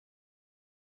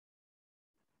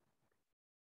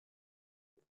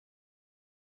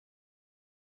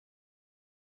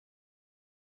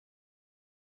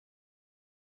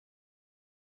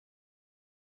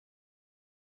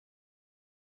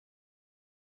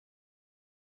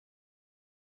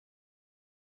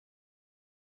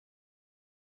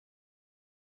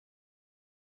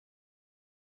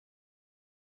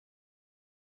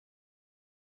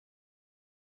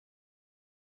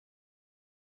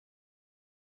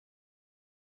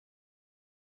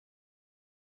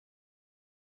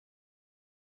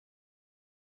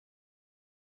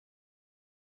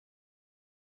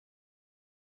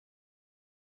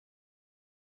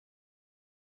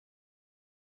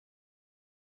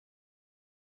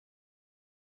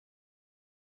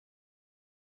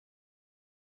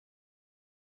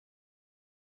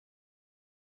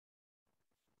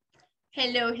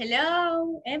Hello,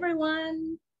 hello,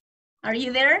 everyone. Are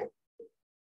you there?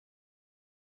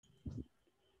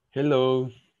 Hello,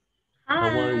 how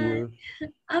are Hi, you?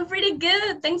 I'm pretty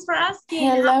good. Thanks for asking.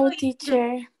 How Hello, are you?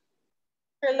 teacher.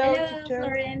 Hello, Hello, teacher.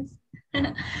 Florence.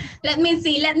 Let me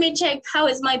see. Let me check how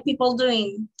is my people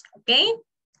doing. Okay.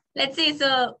 Let's see.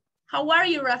 So, how are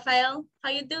you, Rafael?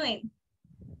 How you doing?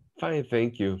 Fine,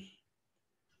 thank you.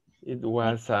 It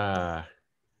was a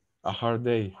hard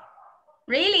day.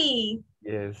 Really?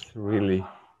 Yes, really.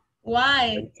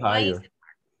 Why? I'm Why is tired. it?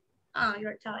 Oh,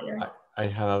 you're tired. I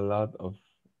had a lot of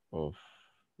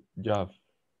job.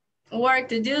 Work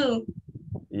to do.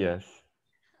 Yes.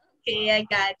 Okay, I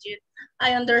got you.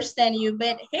 I understand you,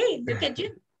 but hey, look at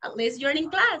you. At least you're in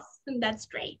class, and that's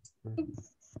great.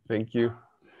 Thank you.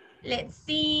 Let's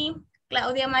see.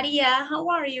 Claudia Maria, how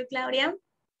are you, Claudia?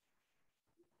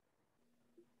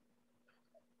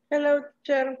 Hello,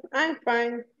 teacher. I'm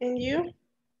fine. And you?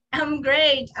 I'm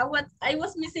great. I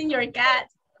was missing your cat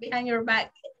behind your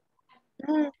back.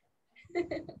 Mm,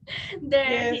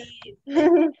 There yes. he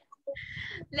is.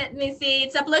 Let me see.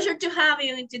 It's a pleasure to have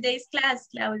you in today's class,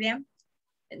 Claudia.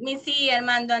 Let me see,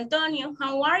 Armando Antonio,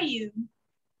 how are you?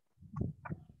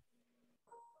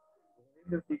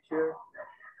 Hello, teacher.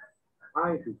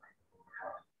 Hi,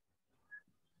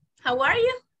 How are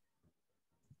you?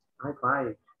 I'm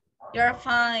fine. You're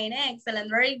fine. Excellent.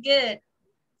 Very good.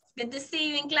 It's good to see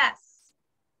you in class.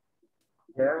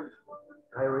 Yeah,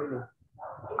 I really.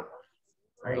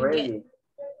 I'm Very good. ready.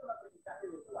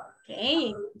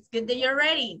 Okay. It's good that you're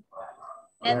ready.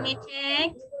 Let Yeah. me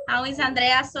check. How is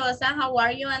Andrea Sosa? How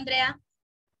are you, Andrea?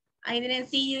 I didn't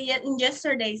see you yet in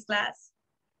yesterday's class.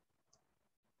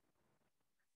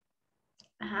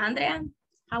 Andrea,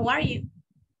 how are you?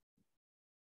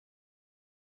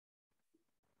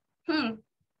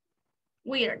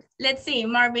 Weird. Let's see.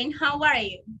 Marvin, how are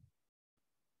you?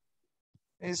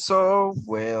 So,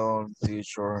 well,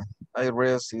 teacher, I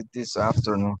rested this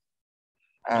afternoon.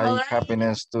 All I right.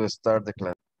 happiness to start the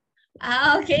class.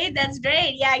 Okay, that's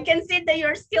great. Yeah, I can see that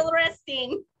you're still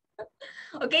resting.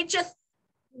 Okay, just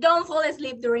don't fall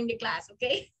asleep during the class,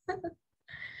 okay?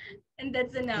 And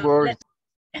that's enough. Worry.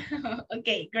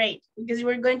 Okay, great. Because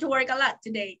we're going to work a lot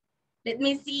today. Let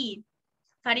me see.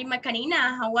 Fatima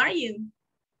Karina, how are you?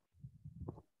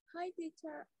 Hi,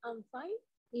 teacher. I'm fine.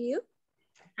 You?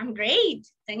 I'm great.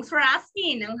 Thanks for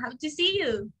asking. I'm happy to see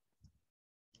you.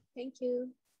 Thank you.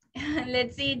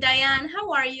 Let's see, Diane.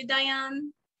 How are you,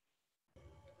 Diane?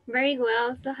 Very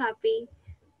well, so happy.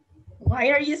 Why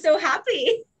are you so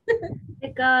happy?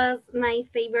 Because my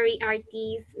favorite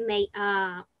artist made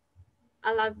a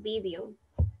live video.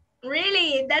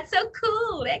 Really? That's so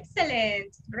cool.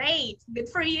 Excellent. Great. Good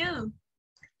for you.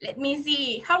 Let me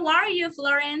see. How are you,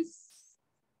 Florence?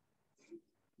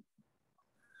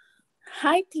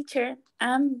 Hi, teacher.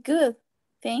 I'm good.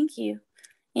 Thank you.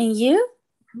 And you?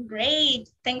 Great.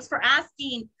 Thanks for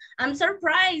asking. I'm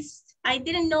surprised. I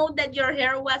didn't know that your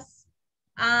hair was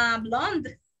blonde.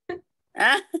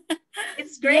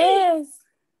 It's great.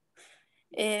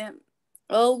 Yes.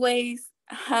 Always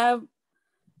have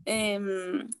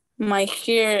my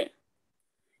hair.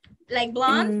 Like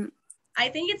blonde? I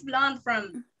think it's blonde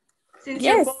from since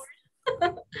you're Yes.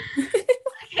 born.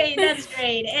 Okay, that's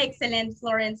great. Excellent,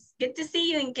 Florence. Good to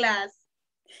see you in class.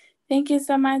 Thank you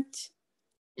so much.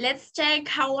 Let's check.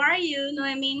 How are you,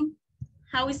 Noemi?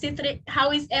 How is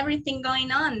everything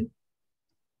going on?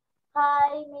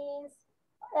 Hi, Miss.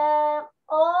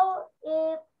 All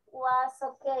it was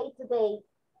okay today.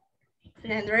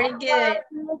 Excellent, very good.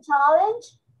 New challenge?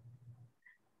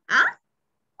 Huh?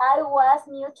 I was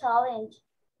new challenge.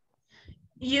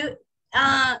 You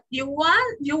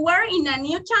were in a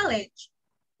new challenge?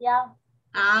 Yeah.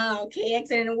 Okay,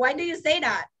 excellent. Why do you say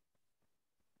that?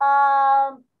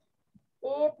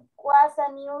 It was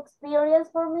a new experience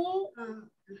for me,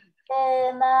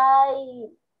 and I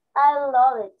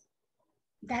love it.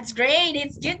 That's great.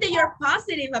 It's good that you're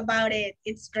positive about it.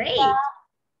 It's great. Yeah,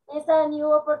 it's a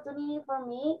new opportunity for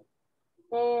me,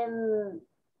 and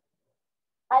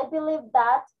I believe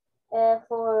that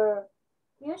for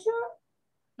future,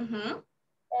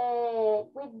 it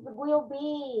will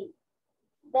be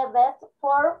the best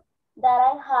form that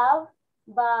I have,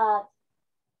 but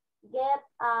get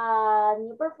a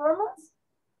new performance.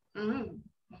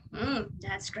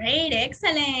 That's great.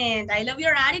 Excellent. I love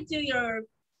your attitude, your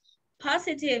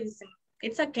positives.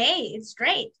 It's okay. It's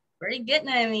great. Very good,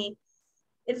 Naomi.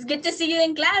 It's good to see you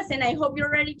in class, and I hope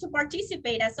you're ready to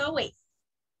participate as always.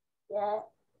 Yeah.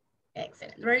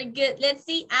 Excellent. Very good. Let's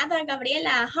see, Ada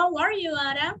Gabriela. How are you,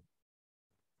 Ada?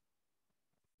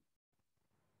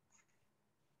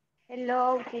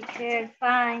 Hello, teacher.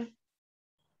 Fine.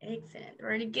 Excellent,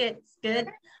 very good, it's good.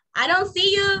 I don't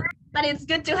see you, but it's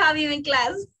good to have you in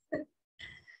class.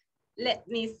 Let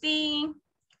me see.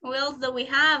 Who else do we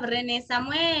have? Rene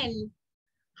Samuel.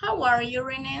 How are you,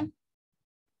 Rene?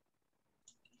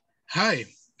 Hi,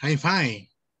 I'm fine.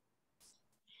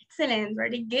 Excellent,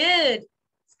 very good.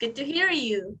 It's good to hear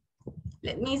you.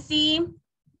 Let me see.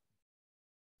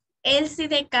 Elsie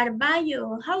de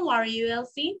Carballo. How are you,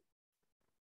 Elsie?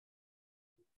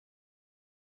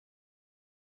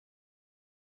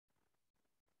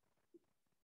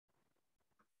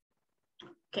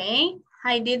 Okay.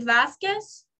 Heidi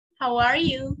Vasquez. How are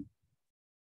you?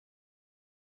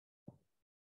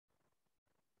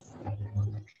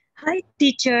 Hi,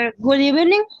 teacher. Good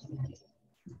evening.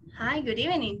 Hi, good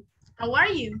evening. How are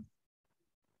you?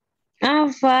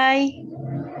 I'm fine.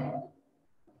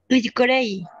 It's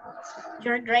great.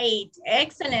 You're great.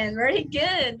 Excellent. Very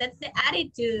good. That's the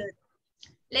attitude.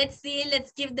 Let's see.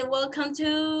 Let's give the welcome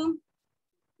to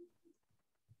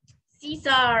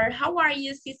Cesar. How are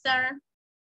you, Cesar?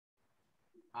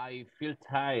 I feel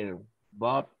tired,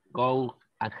 but go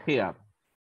ahead.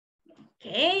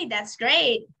 Okay, that's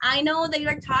great. I know that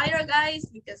you're tired, guys,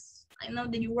 because I know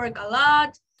that you work a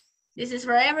lot. This is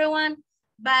for everyone,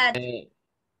 but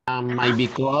My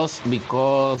because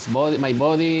my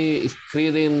body is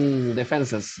creating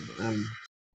defenses.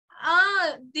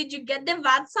 Did you get the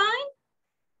VAT sign?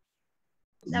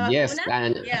 Yes,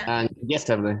 Yeah. and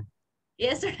yesterday.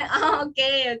 Yesterday. Oh,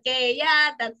 okay, okay.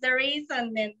 Yeah, that's the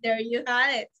reason. Then there you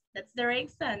have it. That's the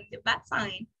reason, the VAT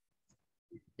sign.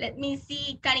 Let me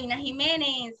see, Karina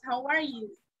Jimenez. How are you?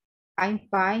 I'm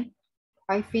fine.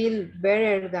 I feel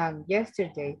better than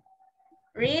yesterday.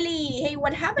 Really? Hey,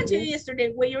 what happened to you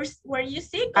yesterday? Were you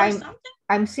sick or something?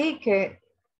 I'm sick.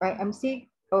 I'm sick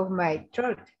of my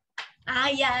throat.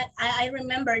 Yeah, I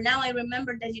remember. Now I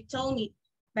remember that you told me.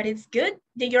 But it's good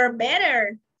that you're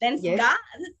better. Thanks God.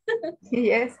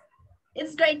 Yes.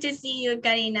 It's great to see you,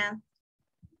 Karina.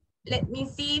 Let me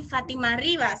see, Fatima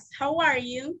Rivas. How are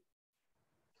you?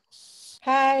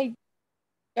 Hi,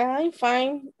 I'm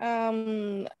fine.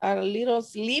 A little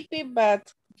sleepy,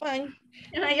 but fine.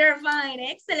 You're fine.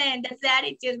 Excellent. That's the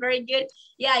attitude. Very good.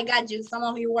 Yeah, I got you. Some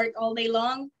of you work all day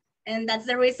long, and that's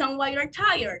the reason why you're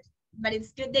tired. But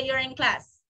it's good that you're in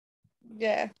class.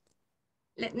 Yeah.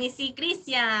 Let me see,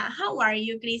 Christian. How are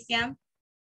you, Christian?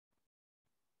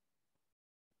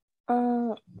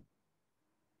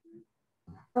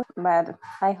 But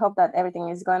I hope that everything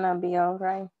is gonna be all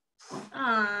right.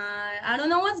 I don't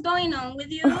know what's going on with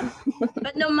you,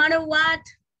 but no matter what,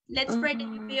 let's pray that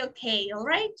you be okay, all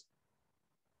right?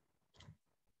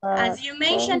 As you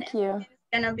mentioned, it's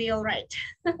gonna be all right.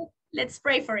 Let's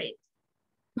pray for it.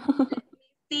 Let me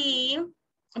see,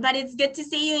 but it's good to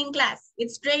see you in class.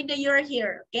 It's great that you're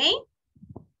here, okay?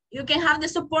 You can have the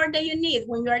support that you need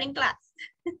when you're in class.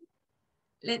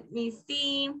 Let me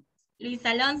see, Luis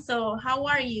Alonso, how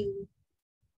are you?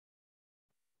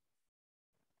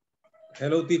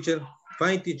 Hello, teacher.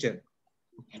 Fine, teacher.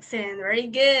 Excellent, very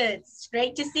good. It's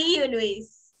great to see you,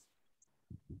 Luis.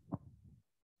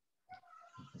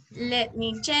 Let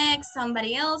me check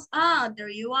somebody else. There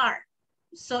you are.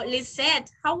 So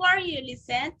Lisette, how are you,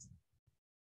 Lisette?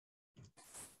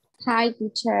 Hi,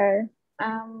 teacher.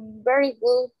 Very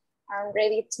good. I'm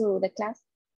ready to the class.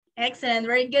 Excellent,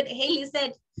 very good. Hey,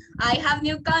 Lisette, I have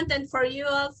new content for you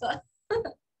also.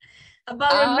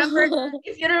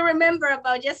 If you don't remember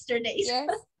about yesterday. Yes.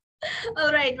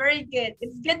 All right, very good.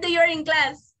 It's good that you're in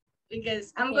class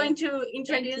because I'm going to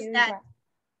introduce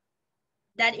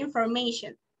that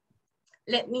information.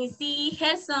 Let me see,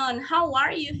 Gerson, how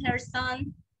are you,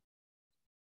 Gerson?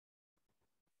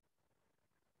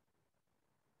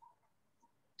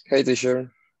 Hey, teacher.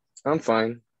 I'm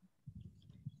fine.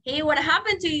 Hey, what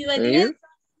happened to you?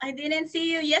 I didn't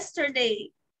see you yesterday.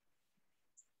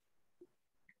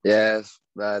 Yes,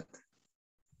 but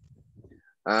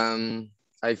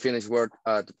I finished work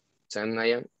at 10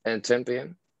 a.m. and 10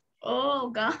 p.m. Oh,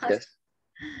 God. Yes.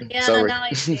 Yeah, Sorry. now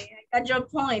I see. I got your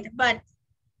point. But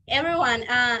everyone,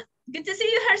 good to see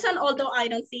you, Gerson, although I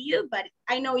don't see you, but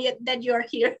I know that you're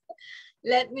here.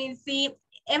 Let me see.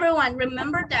 Everyone,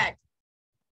 remember that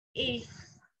if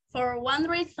for one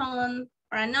reason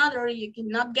or another you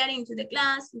cannot get into the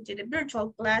class, into the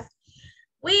virtual class,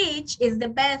 which is the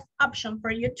best option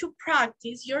for you to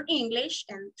practice your English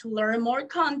and to learn more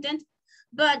content.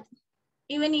 But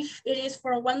even if it is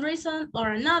for one reason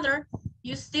or another,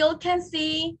 you still can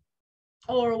see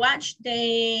or watch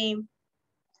the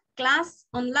class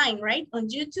online, right? On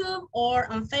YouTube or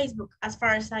on Facebook, as far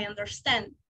as I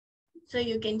understand. So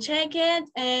you can check it,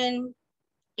 and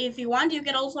if you want, you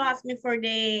can also ask me for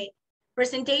the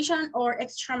presentation or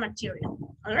extra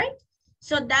material. all right?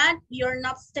 So that you're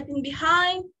not stepping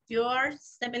behind, you're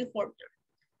stepping forward.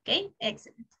 Okay,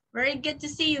 excellent. Very good to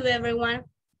see you, everyone.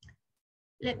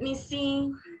 Let me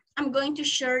see. I'm going to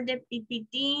share the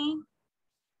PPT.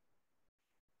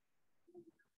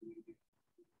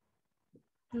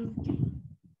 Okay.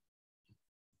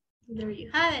 There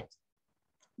you have it.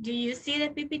 Do you see the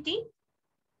PPT?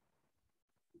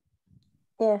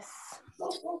 Yes.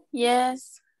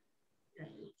 Yes.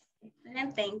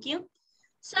 And thank you.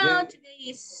 So Yeah. today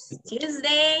is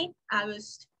Tuesday,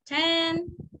 August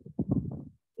 10.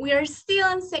 We are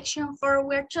still in section 4.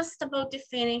 We're just about to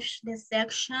finish the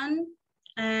section.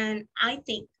 And I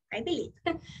believe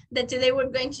that today we're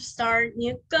going to start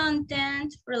new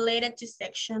content related to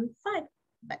section 5.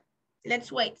 But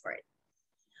let's wait for it.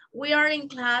 We are in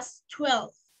class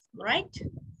 12, right?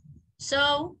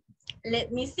 So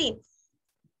let me see.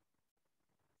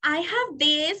 I have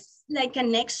this like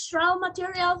an extra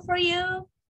material for you,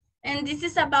 and this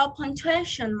is about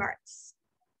punctuation marks.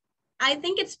 I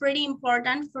think it's pretty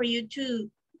important for you to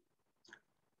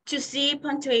see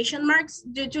punctuation marks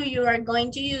due to you are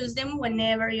going to use them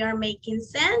whenever you're making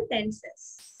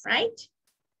sentences, right?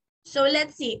 So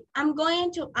let's see. I'm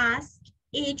going to ask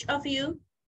each of you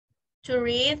to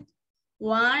read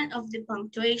one of the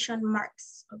punctuation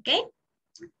marks, okay?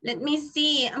 Let me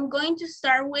see. I'm going to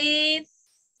start with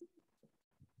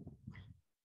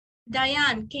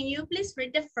Diane. Can you please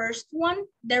read the first one,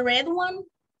 the red one?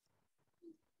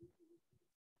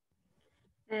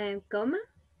 Comma.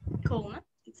 Comma,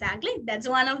 exactly. That's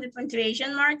one of the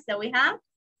punctuation marks that we have.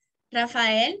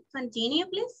 Rafael, continue,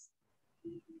 please.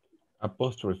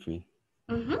 Apostrophe.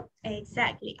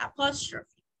 Exactly, apostrophe.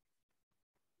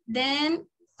 Then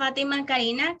Fatima and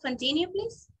Karina, continue,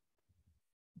 please.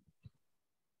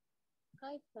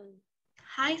 Hyphen.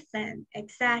 Hyphen,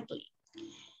 exactly.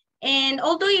 And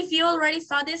although if you already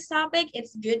saw this topic,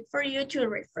 it's good for you to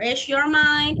refresh your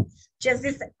mind, just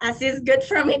as it's good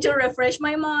for me to refresh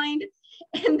my mind.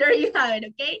 And there you have it,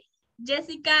 okay?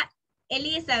 Jessica,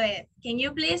 Elizabeth, can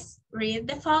you please read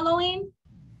the following?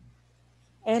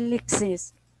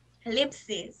 Ellipsis.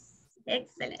 Ellipsis,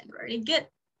 excellent, very good.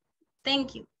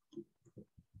 Thank you.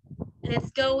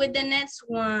 Let's go with the next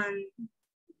one.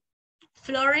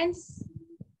 Florence.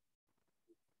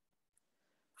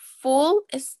 Full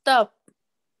stop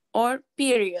or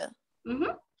period.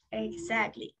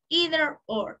 Exactly, either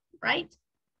or, right?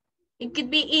 It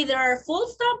could be either full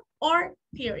stop or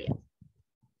period.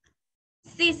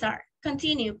 Cesar,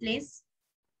 continue, please.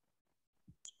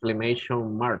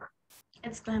 Exclamation mark.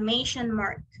 Exclamation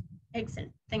mark.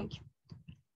 Excellent, thank you.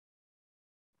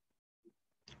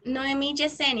 Noemi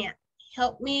Yesenia,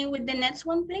 help me with the next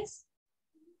one, please.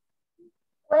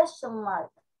 Question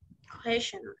mark.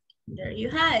 Question mark. There you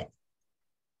have it.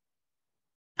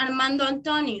 Armando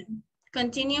Antonio,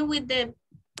 continue with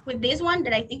this one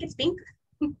that I think it's pink.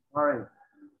 Orange.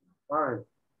 Orange.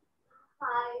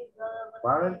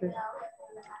 Parentheses.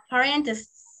 Parentheses.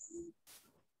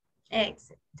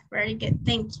 Excellent. Very good.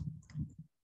 Thank you.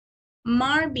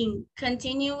 Marvin,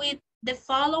 continue with the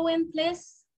following,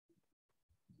 please.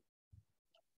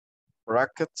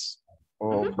 Brackets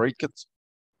or brackets.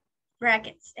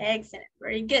 Brackets. Excellent.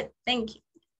 Very good. Thank you.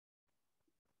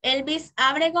 Elvis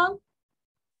Abregon.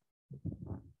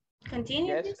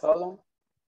 Continue. Yes, please. column.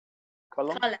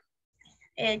 Column.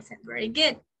 Excellent. Very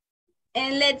good.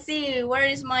 And let's see, where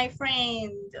is my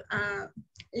friend?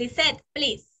 Lisette,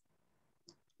 please.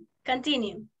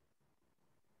 Continue.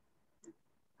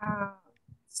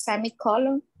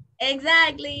 Semicolon.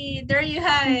 Exactly. There you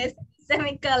have it.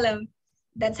 Semicolon.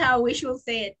 That's how we should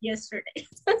say it yesterday.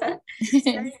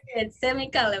 Very good.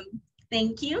 Semicolon.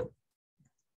 Thank you.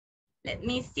 Let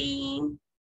me see.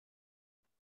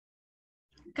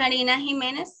 Karina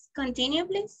Jimenez, continue,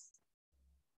 please.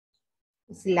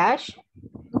 Slash.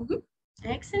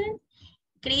 Excellent.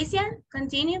 Christian,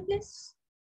 continue, please.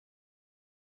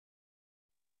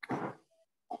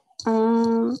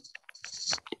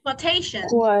 Quotation.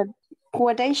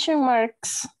 Quotation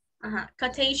marks.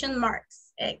 Quotation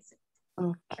marks. Excellent.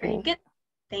 Okay. Very good.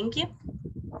 Thank you.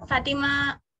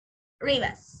 Fatima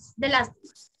Rivas, the last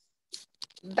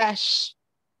one. Dash.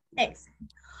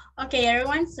 Excellent. Okay,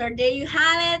 everyone, so there you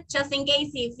have it. Just in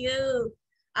case if you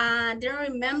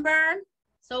didn't remember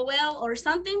so well or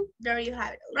something, there you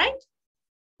have it, all right?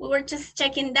 We were just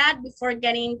checking that before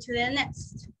getting to the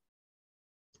next.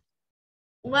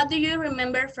 What do you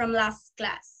remember from last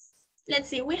class? Let's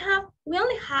see, we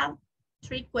only have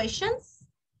 3 questions,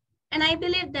 and I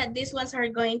believe that these ones are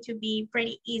going to be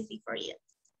pretty easy for you.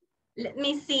 Let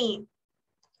me see.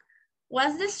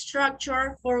 What's the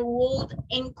structure for word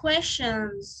in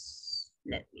questions?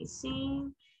 Let me see.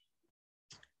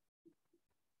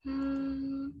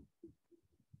 I'm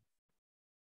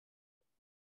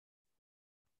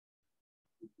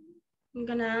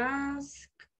gonna ask.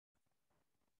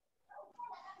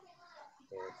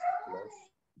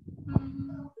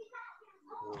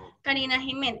 Karina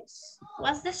Jimenez,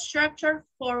 what's the structure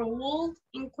for would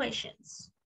in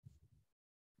questions?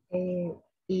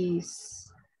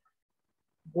 Is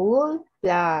would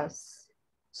plus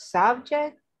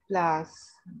subject plus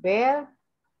verb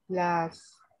plus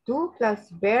to plus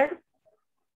verb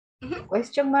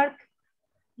question mark.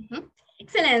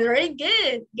 Excellent, very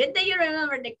good. Good that you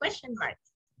remember the question mark.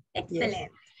 Excellent. Yes.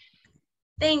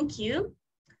 Thank you.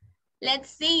 Let's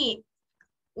see.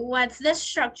 What's the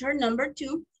structure, number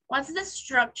 2? What's the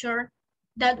structure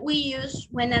that we use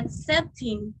when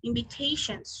accepting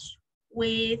invitations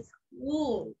with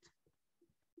would?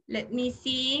 Let me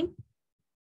see.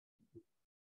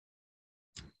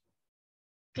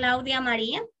 Claudia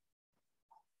Maria.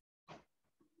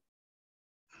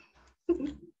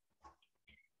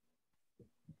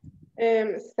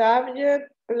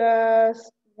 Subject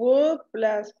plus would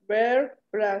plus verb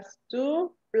plus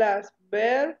to plus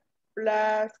verb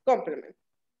plus complement.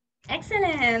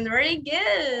 Excellent, very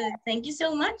good. Thank you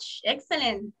so much.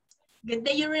 Excellent. Good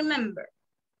that you remember.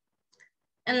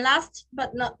 And last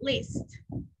but not least,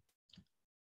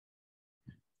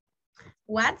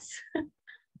 what's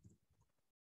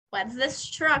the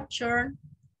structure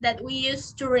that we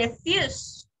use to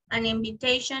refuse an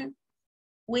invitation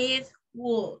with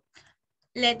would?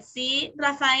 Let's see,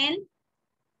 Rafael.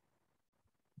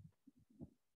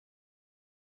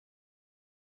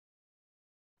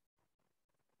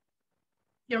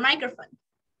 Your microphone.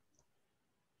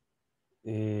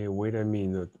 Wait a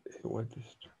minute. What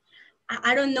is?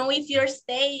 I don't know if you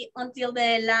stay until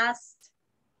the last.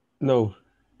 No.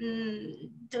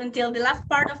 Until the last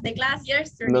part of the class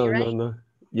yesterday, no, right? No.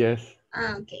 Yes.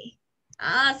 Okay.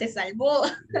 Se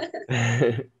salvó.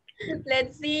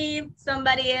 Let's see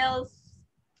somebody else.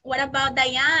 What about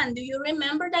Diane? Do you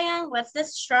remember, Diane? What's the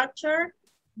structure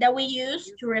that we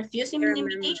use to refuse an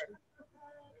invitation?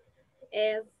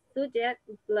 Subject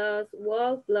plus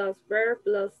would plus verb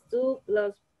plus to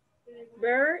plus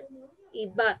verb y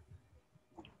but.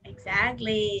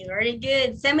 Exactly. Very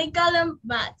good. Semicolon,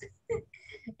 but.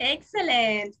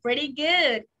 Excellent. Pretty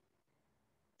good.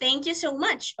 Thank you so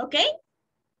much. Okay.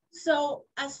 So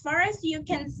as far as you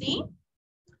can see,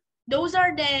 those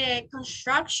are the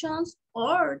constructions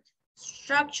or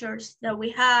structures that we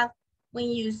have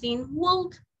when using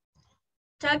would.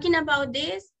 Talking about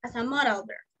this as a modal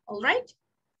verb. All right.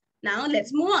 Now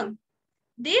let's move on.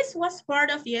 This was part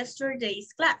of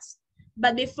yesterday's class,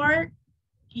 but before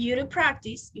you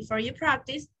practice,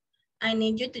 I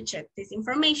need you to check this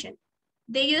information.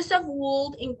 The use of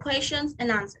would in questions and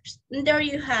answers. And there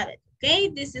you have it, okay?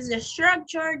 This is the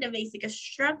structure, the basic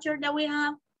structure that we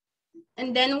have.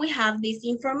 And then we have this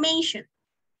information.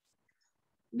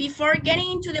 Before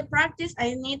getting into the practice,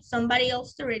 I need somebody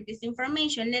else to read this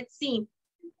information. Let's see.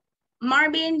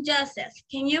 Marvin Joseph,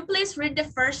 can you please read the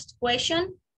first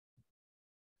question?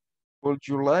 Would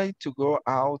you like to go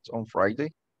out on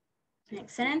Friday?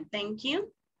 Excellent, thank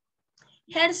you.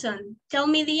 Gerson, tell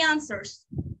me the answers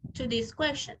to this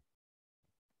question.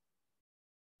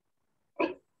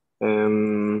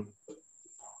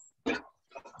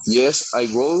 Yes, I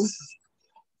will.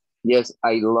 Yes,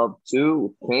 I love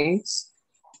to. Thanks.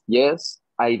 Yes,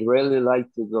 I'd really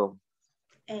like to go.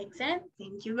 Excellent,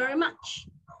 thank you very much.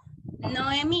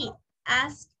 Noemi,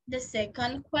 ask the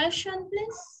second question,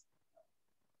 please.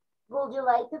 Would you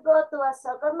like to go to a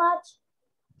soccer match?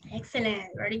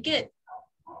 Excellent, very good.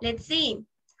 Let's see.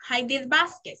 Heidi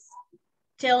Vasquez,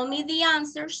 tell me the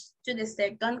answers to the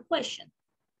second question.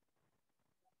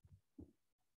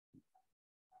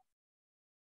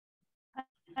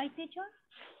 Hi, teacher.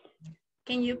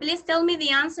 Can you please tell me the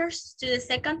answers to the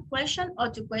second question or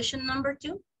to question number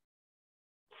 2?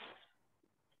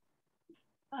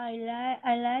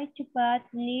 I like to but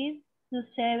leave to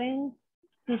save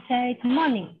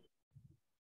money.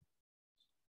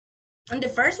 On the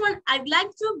first one, I'd like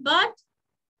to, but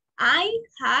I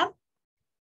have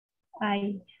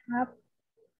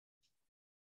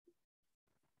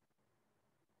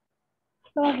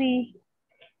sorry.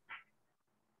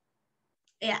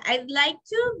 Yeah, I'd like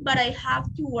to, but I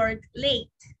have to work late.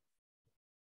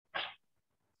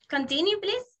 Continue,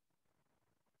 please.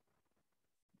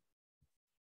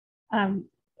 I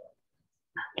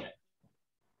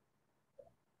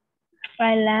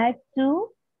like to,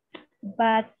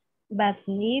 but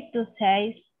need to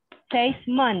save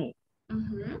money.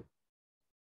 Mm-hmm.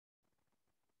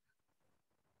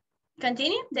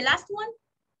 Continue, the last one.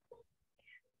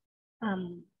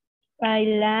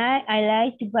 I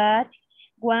like but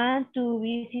want to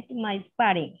visit my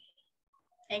parents.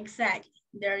 Exactly.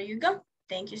 There you go.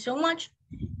 Thank you so much.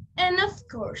 And of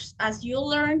course, as you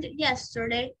learned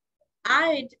yesterday,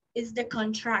 I'd is the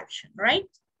contraction, right?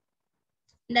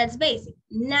 That's basic.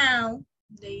 Now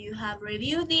that you have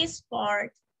reviewed this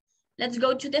part, let's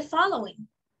go to the following.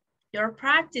 Your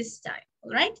practice time,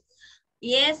 all right?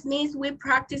 Yes, Miss, we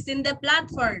practice in the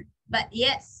platform, but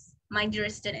yes, my dear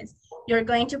students, you're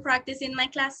going to practice in my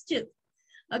class too.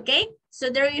 Okay, so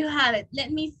there you have it.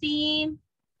 Let me see.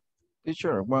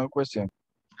 Teacher, one question.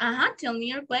 Tell me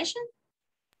your question.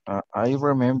 I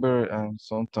remember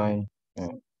sometime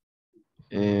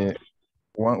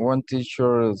one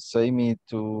teacher say me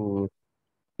to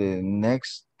the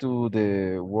next to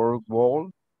the word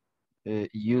wall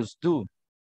use do.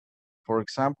 For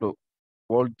example,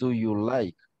 what do you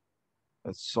like?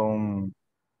 Some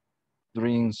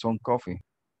drink, some coffee.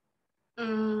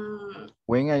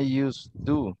 When I use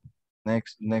do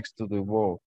next to the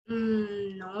wall.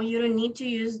 No, you don't need to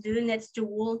use do next to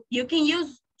will. You can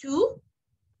use to.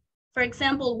 For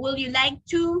example, will you like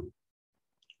to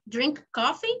drink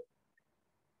coffee?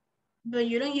 But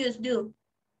you don't use do.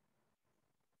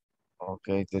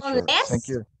 Okay, teacher. Thank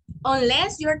you.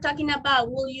 Unless you're talking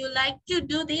about, will you like to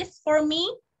do this for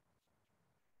me?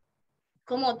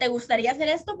 Como, ¿te gustaría hacer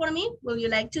esto por mí? Will you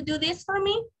like to do this for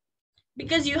me?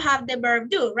 Because you have the verb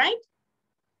do, right?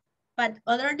 But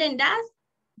other than that,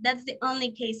 that's the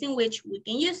only case in which we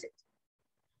can use it.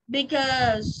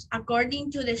 Because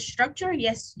according to the structure,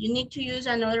 yes, you need to use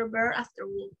another verb after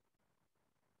will.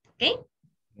 Okay?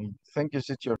 Thank you,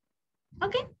 teacher.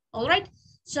 Okay, all right.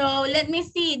 So let me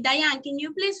see, Diane, can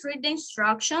you please read the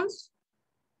instructions?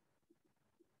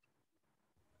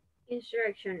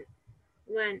 Instruction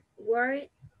 1. Word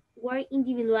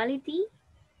individuality.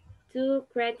 2.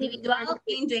 Creative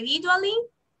individually.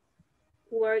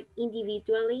 Word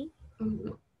individually.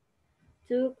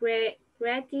 2.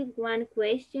 Creative one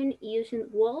question using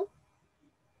wall.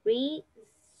 3.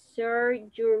 Share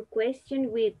your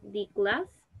question with the class.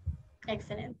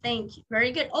 Excellent, thank you.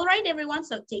 Very good. All right, everyone,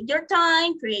 so take your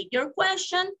time, create your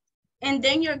question, and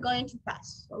then you're going to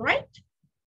pass, all right?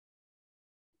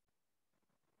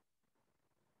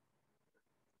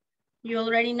 You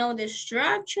already know the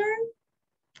structure,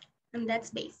 and that's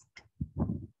basic.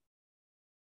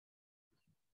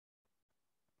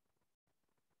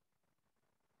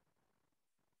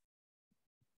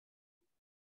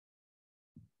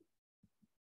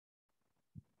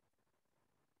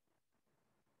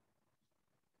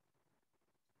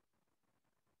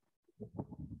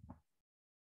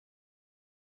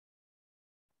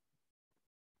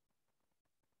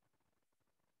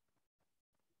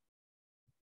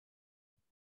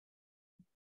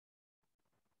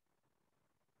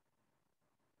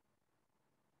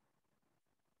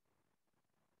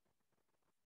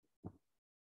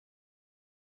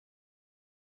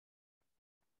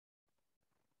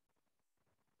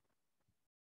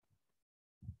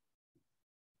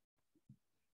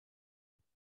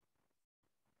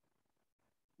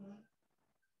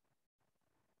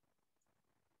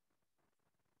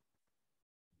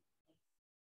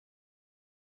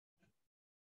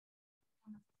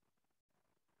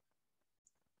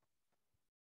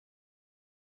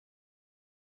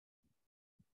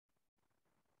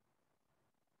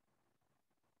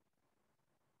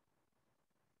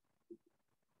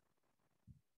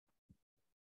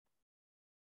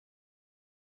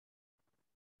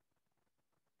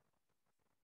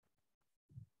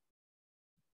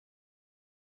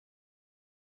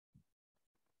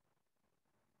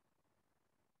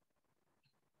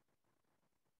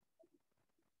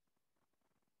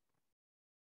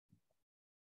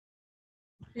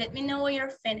 Let me know when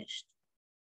you're finished.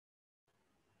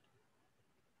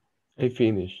 I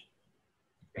finished.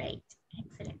 Great,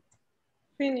 excellent.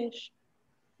 Finish.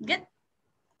 Good.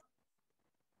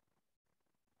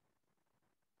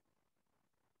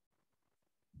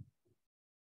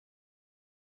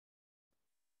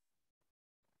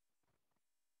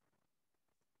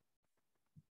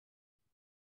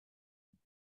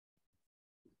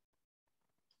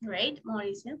 Great,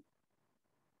 Mauricio.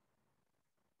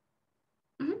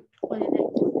 What did I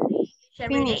finish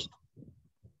every day?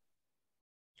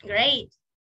 Great.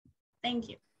 Thank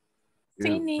you.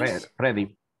 Finish.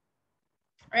 Ready.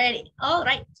 Ready. All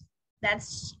right.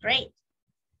 That's great.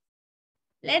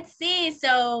 Let's see.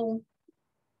 So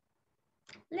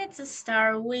let's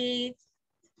start with,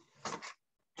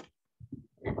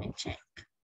 let me check.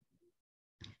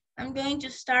 I'm going to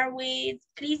start with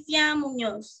Cristian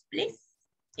Munoz, please.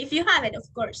 If you have it,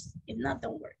 of course. If not,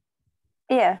 don't worry.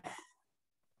 Yes.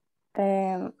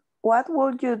 What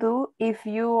would you do if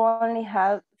you only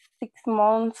had 6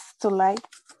 months to live?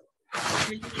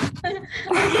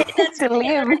 Okay, that's To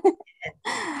live.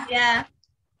 Yeah,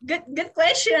 good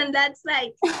question. That's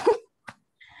like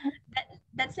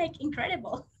that's like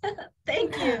incredible.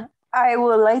 Thank you. I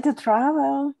would like to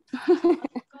travel. Of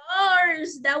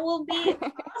course, that will be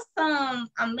awesome,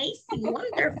 amazing,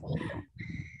 wonderful.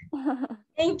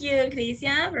 Thank you,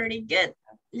 Christian. Very good.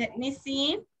 Let me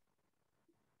see.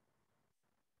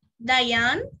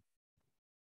 Diane.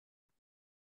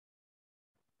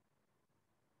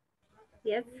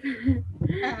 Yes.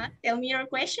 Tell me your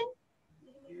question.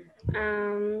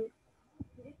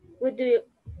 Would you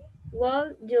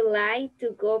like to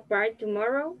go party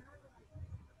tomorrow?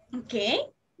 Okay.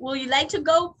 Will you like to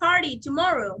go party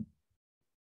tomorrow?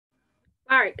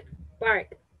 Park.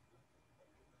 Park.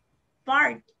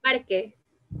 Parque.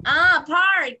 Ah,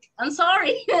 park. I'm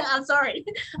sorry. I'm sorry.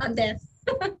 I'm deaf.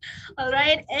 All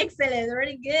right. Excellent.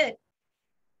 Very good.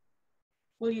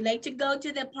 Will you like to go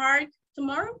to the park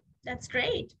tomorrow? That's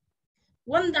great.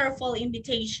 Wonderful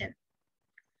invitation.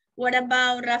 What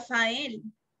about Rafael?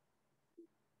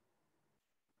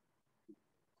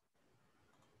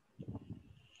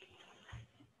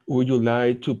 Would you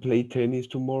like to play tennis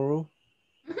tomorrow?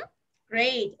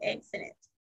 Great, excellent.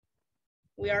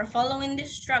 We are following the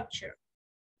structure.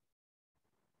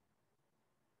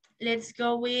 Let's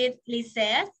go with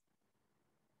Lisette.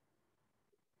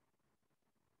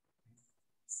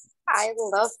 I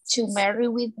love to marry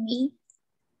with me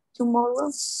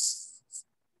tomorrow.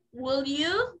 Will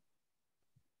you?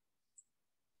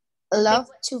 Love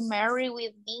to marry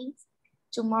with me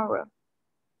tomorrow.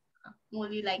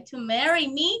 Would you like to marry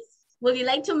me? Will you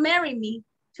like to marry me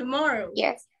tomorrow?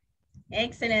 Yes.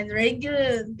 Excellent, very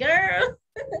good, girl.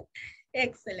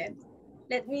 Excellent.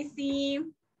 Let me see.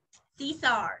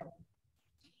 Cesar.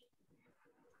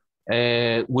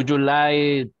 Would you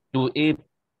like to eat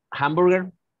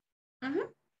hamburger?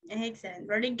 Excellent,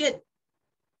 very good.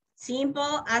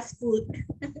 Simple as food.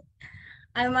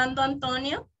 Armando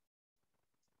Antonio.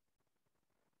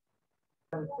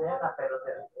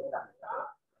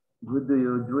 Would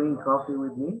you drink coffee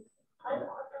with me?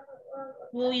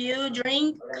 Will you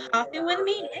drink coffee with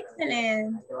me?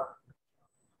 Excellent.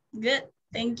 Good,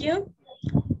 thank you.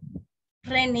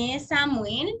 René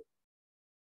Samuel.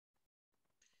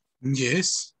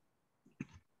 Yes.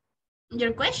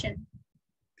 Your question.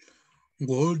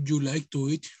 Would you like to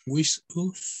eat with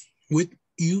us? With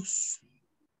us?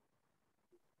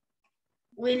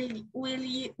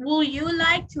 Will you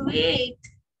like to eat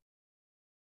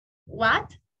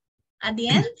what at the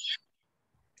end?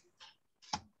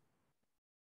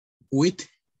 With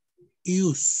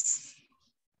us.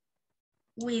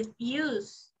 With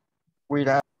use. With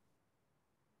us.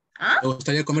 Me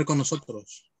gustaría comer con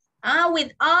nosotros.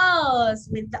 With us.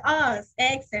 With us.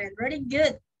 Excellent. Very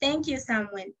good. Thank you,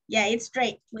 Samuel. Yeah, it's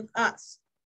straight. With us.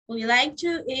 Would you like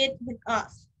to eat with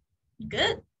us?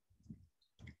 Good.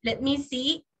 Let me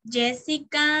see.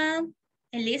 Jessica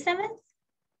Elizabeth.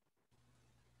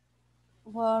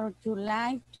 Would you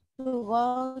like to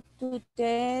go to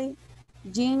the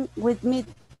gym with me?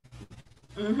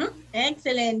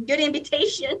 Excellent. Good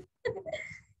invitation.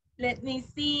 Let me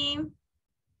see.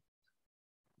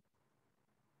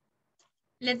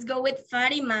 Let's go with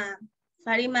Farima.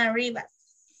 Farima Rivas.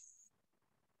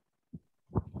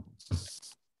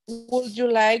 Would you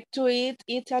like to eat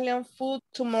Italian food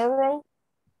tomorrow?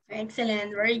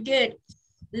 Excellent. Very good.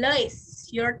 Lois,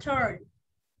 your turn.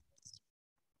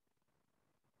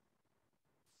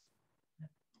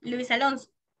 Luis Alonso.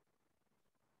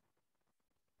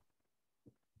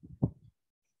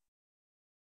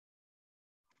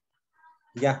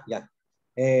 Yeah.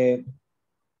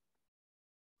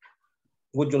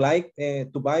 Would you like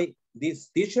to buy this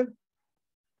t-shirt?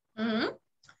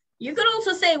 You could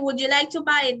also say, would you like to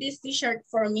buy this t-shirt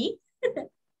for me?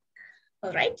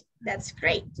 All right, that's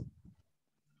great.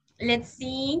 Let's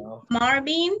see,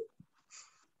 Marvin.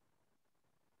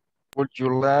 Would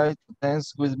you like to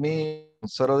dance with me on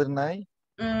Saturday night?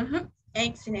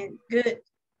 Excellent, good.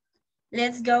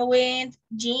 Let's go with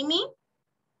Jimmy.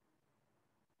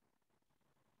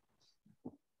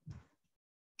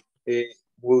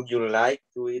 Would you like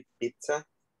to eat pizza?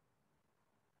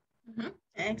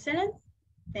 Excellent,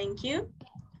 thank you.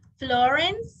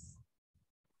 Florence.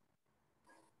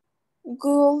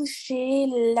 Would she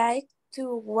like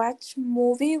to watch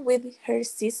movie with her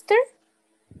sister?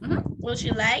 Will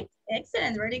she like?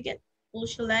 Excellent, very good. Will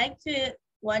she like to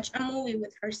watch a movie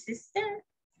with her sister?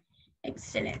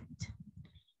 Excellent.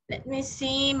 Let me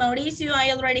see, Mauricio,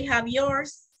 I already have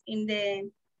yours in the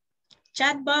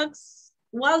chat box.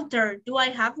 Walter, do I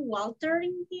have Walter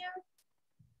in here?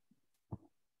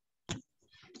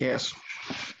 Yes.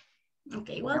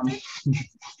 Okay, Walter.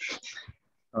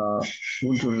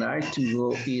 Would you like to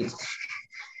go eat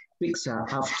pizza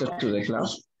after to the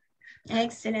class?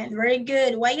 Excellent, very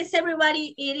good. Why is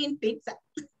everybody eating pizza?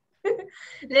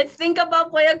 Let's think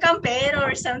about pollo campero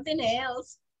or something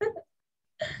else.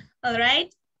 All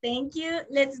right, thank you.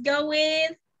 Let's go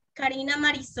with Karina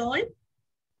Marisol.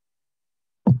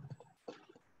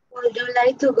 Would you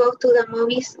like to go to the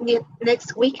movies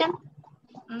next weekend?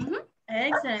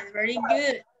 Excellent, very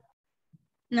good.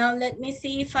 Now let me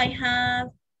see if I have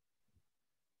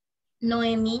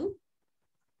Noemi.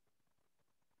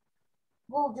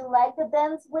 Would you like to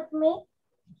dance with me?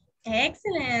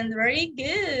 Excellent, very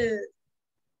good.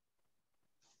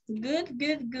 Good,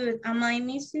 good, good. Am I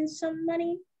missing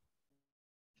somebody?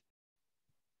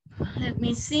 Let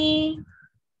me see.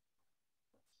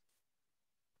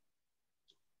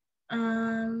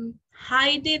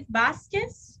 Heidi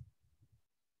Vasquez.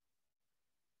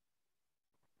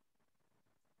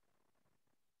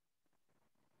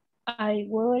 I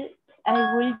would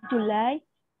like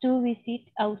to visit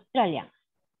Australia.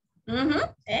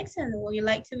 Excellent. Would you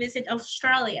like to visit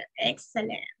Australia?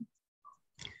 Excellent.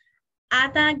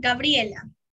 Ada Gabriela.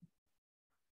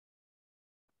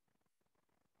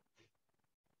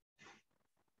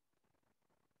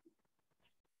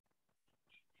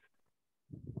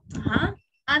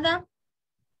 Ada.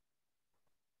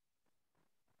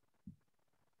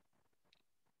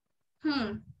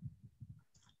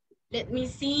 Let me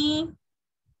see.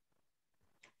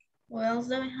 What else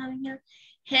do we have here?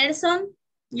 Gerson,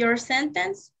 your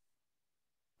sentence.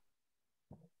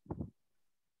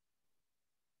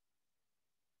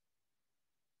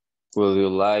 Would you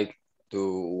like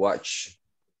to watch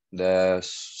the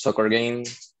soccer game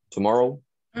tomorrow?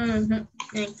 Excellent.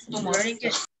 Very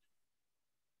good.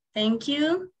 Thank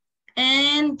you.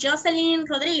 And Jocelyn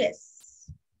Rodriguez.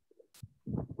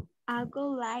 I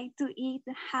would like to eat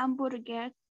hamburger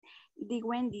the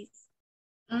Wendy's.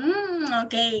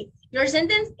 Okay. Your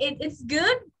sentence, it's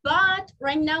good, but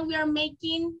right now we are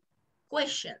making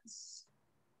questions.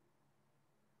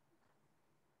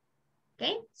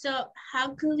 Okay, so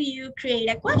how could you create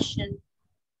a question?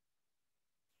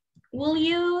 Will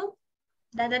you,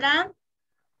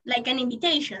 like an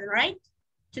invitation, right?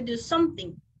 To do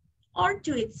something or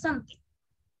to eat something.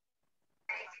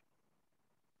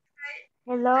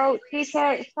 Hello,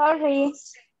 teacher, sorry.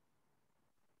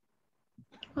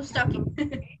 Who's talking?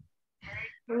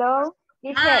 Hello,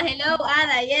 teacher. Hello,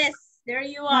 Ada, yes, there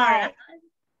you are.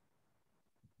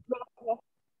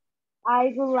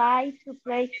 I would like to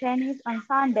play tennis on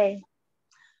Sunday.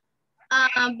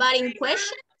 But in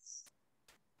questions,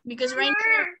 because right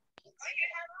now.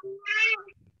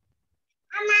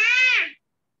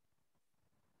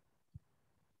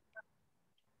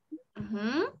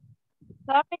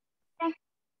 Sorry.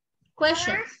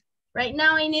 Questions. Right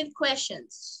now I need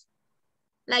questions.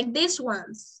 Like these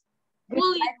ones.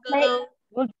 Will you go?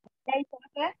 Will you play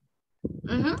soccer?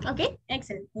 Okay,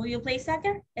 excellent. Will you play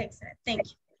soccer? Excellent, thank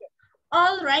you.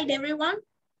 All right, everyone.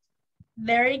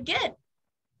 Very good.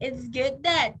 It's good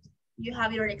that you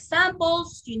have your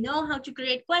examples, you know how to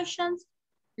create questions.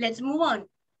 Let's move on.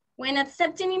 When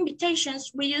accepting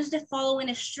invitations, we use the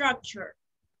following structure.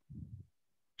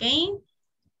 Okay?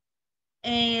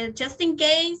 Just in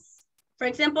case, for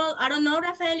example, I don't know,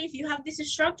 Rafael, if you have this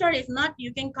structure. If not,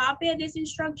 you can copy this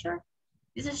structure.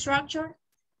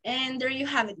 And there you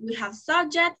have it. We have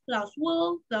subject plus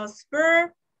will plus verb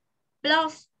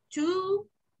plus to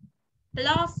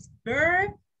plus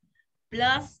verb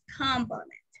plus complement.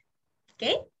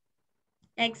 Okay?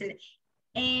 Excellent.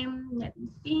 Let me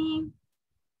see.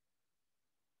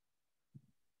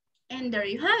 And there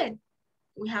you have it.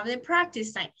 We have the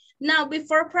practice time. Now,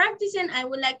 before practicing, I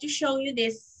would like to show you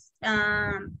these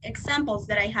examples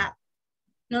that I have.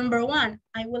 Number one,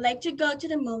 I would like to go to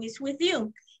the movies with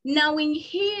you. Now in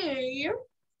here,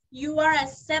 you are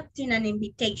accepting an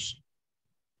invitation,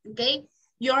 okay?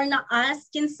 You're not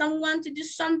asking someone to do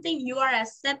something, you are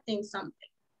accepting something.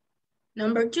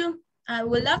 Number two, I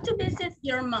would love to visit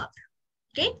your mother,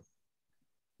 okay?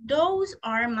 Those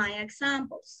are my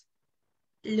examples.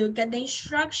 Look at the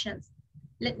instructions.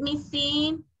 Let me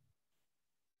see.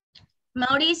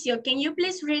 Mauricio, can you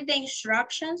please read the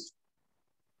instructions?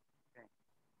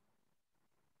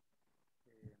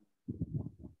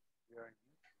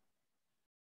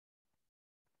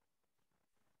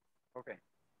 Okay.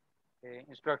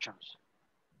 Instructions.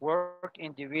 Work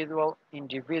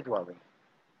individually.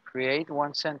 Create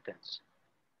one sentence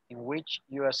in which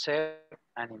you accept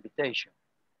an invitation.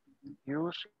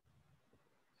 Use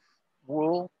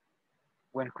will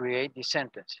when create the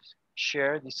sentences.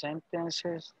 Share the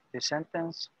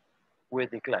sentence with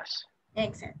the class.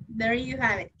 Excellent. There you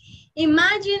have it.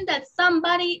 Imagine that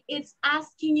somebody is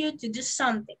asking you to do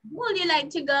something. Would you like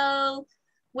to go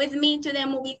with me to the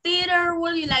movie theater?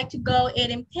 Would you like to go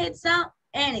eating pizza?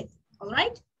 Anything, all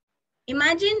right?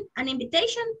 Imagine an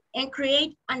invitation and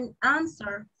create an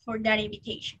answer for that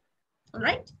invitation, all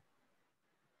right?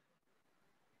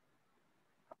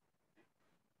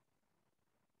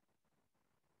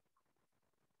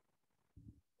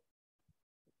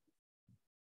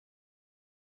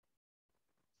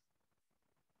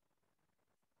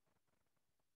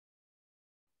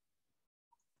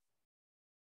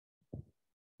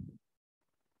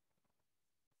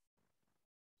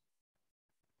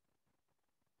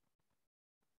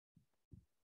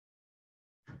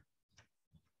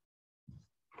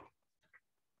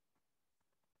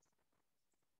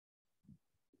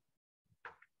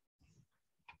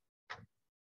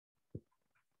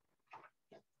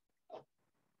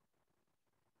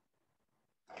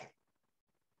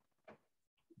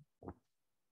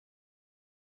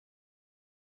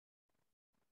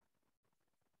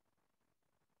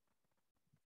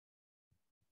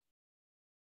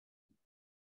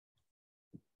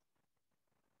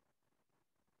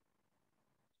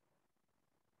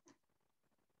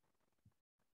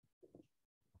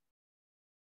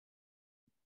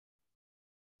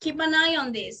 Keep an eye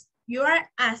on this. You are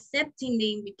accepting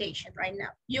the invitation right now.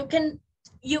 You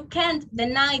can't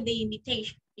deny the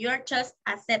invitation. You're just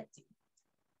accepting.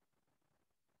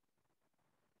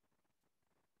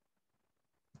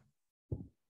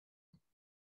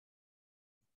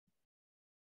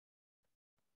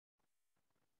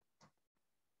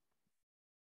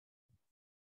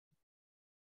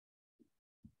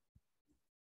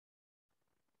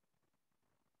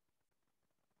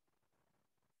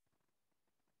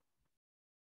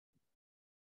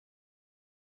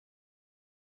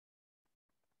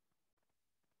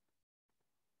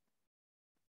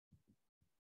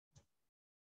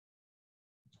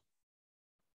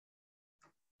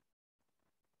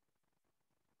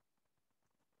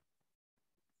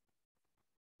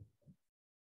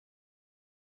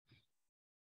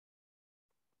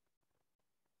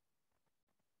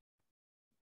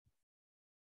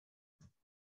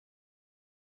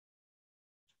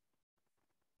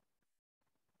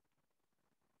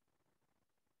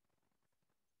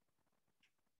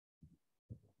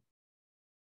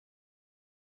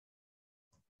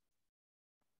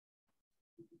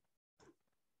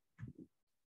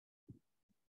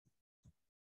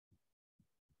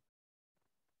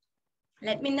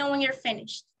 Let me know when you're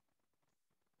finished.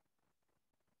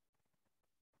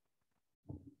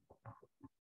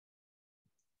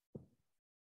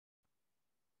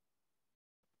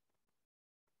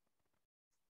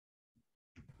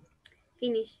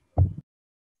 Finish.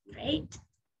 Great.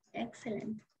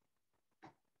 Excellent.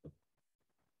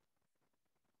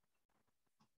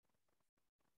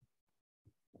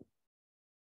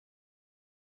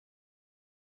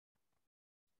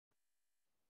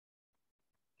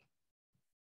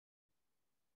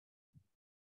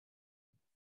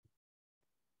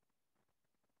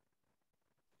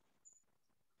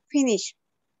 Finish.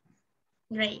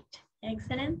 Great.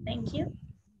 Excellent. Thank you.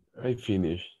 I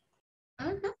finished.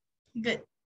 Good.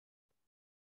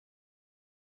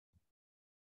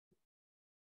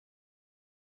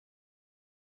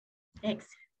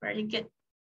 Excellent. Very good.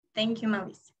 Thank you,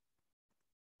 Maurice.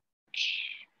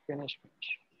 Finish.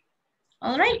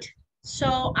 All right.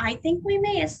 So I think we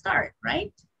may start,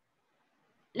 right?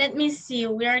 Let me see.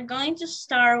 We are going to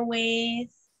start with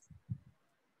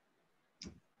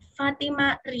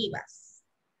Fatima Rivas.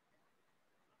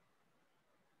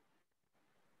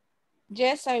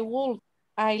 Yes, I would.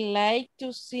 I like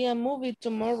to see a movie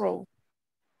tomorrow.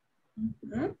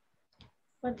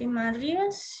 Fatima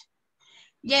Rivas.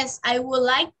 Yes, I would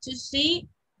like to see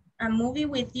a movie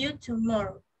with you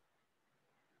tomorrow.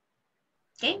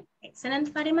 Okay,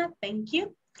 excellent, Fatima. Thank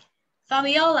you.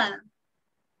 Fabiola.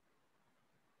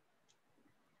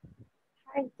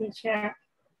 Hi, teacher.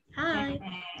 Hi.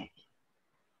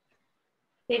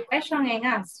 The question and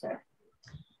answer.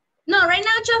 No, right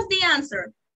now, just the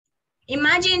answer.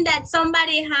 Imagine that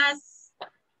somebody has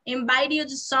invited you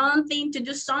to something, to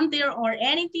do something or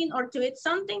anything, or to eat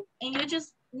something, and you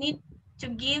just need to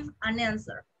give an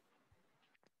answer.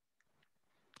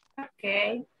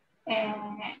 Okay.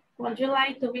 Would you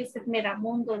like to visit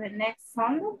Miramundo the next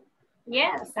Sunday?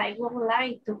 Yes, I would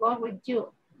like to go with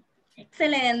you.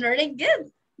 Excellent, very good.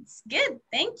 It's good,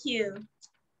 thank you.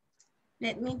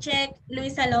 Let me check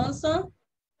Luis Alonso.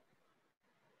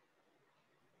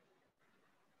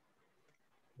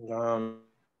 The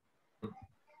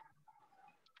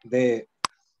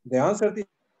answer. The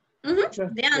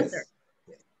answer. Yes.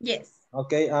 Yes.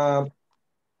 Okay.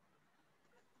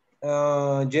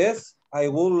 Yes, I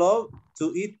would love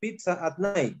to eat pizza at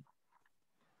night.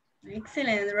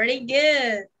 Excellent. Very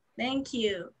good. Thank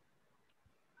you.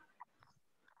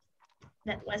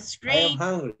 That was I am great.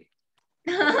 hungry.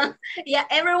 Yeah,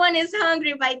 everyone is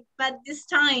hungry by this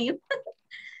time.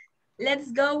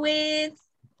 Let's go with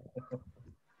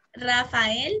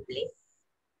Rafael, please.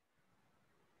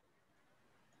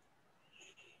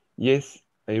 Yes,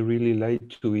 I really like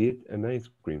to eat an ice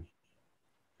cream.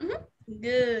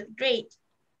 Good, great.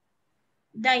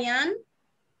 Diane?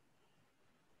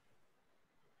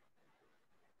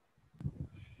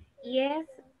 Yes,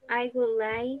 I would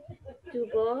like to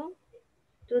go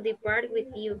to the park with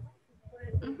you.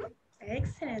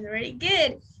 Excellent, very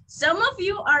good. Some of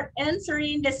you are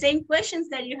answering the same questions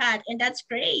that you had, and that's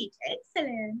great.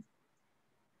 Excellent.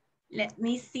 Let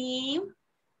me see.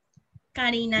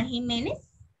 Karina Jimenez.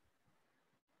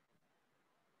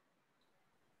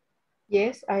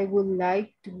 Yes, I would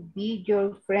like to be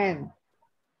your friend.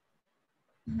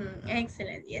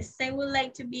 Excellent. Yes, I would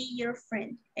like to be your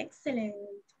friend. Excellent.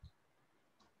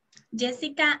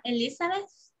 Jessica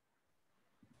Elizabeth.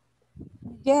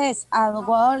 Yes, I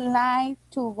would like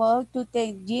to go to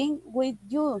the gym with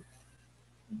you.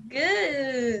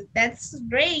 Good. That's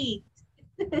great.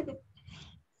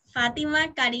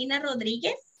 Fatima Karina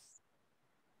Rodriguez.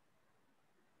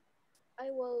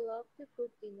 I would love to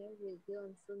cook dinner with you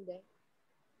on Sunday.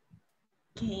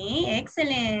 Okay,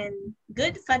 excellent.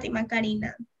 Good, Fatima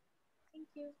Karina. Thank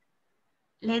you.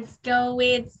 Let's go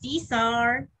with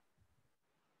Cesar.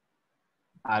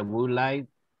 I would like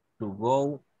to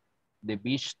go the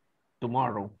beach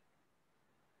tomorrow.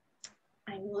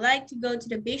 I would like to go to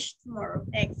the beach tomorrow.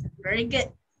 Excellent. Very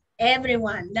good.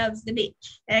 Everyone loves the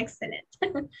beach. Excellent.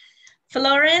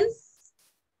 Florence.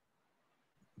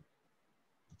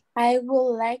 I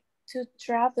would like to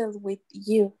travel with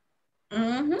you.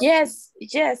 Yes,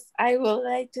 I would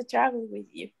like to travel with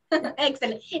you.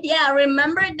 Excellent. Yeah,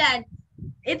 remember that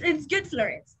it's good,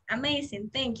 Florence. Amazing.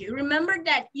 Thank you. Remember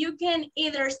that you can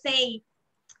either say,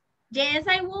 yes,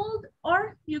 I would,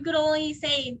 or you could only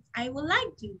say, I would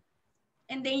like to.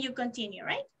 And then you continue,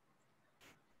 right?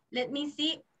 Let me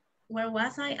see. Where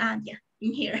was I? Yeah,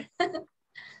 in here.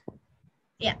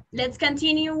 Yeah, let's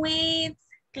continue with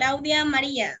Claudia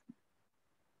Maria.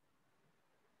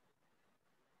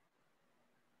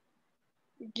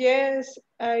 Yes,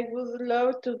 I would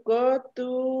love to go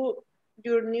to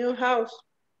your new house.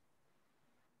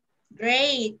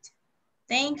 Great.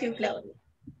 Thank you, Claudia.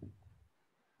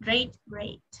 Great,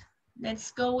 great.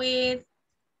 Let's go with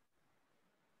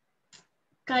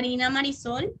Karina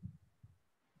Marisol.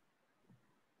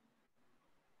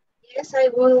 Yes, I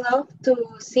would love to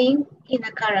sing in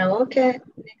a karaoke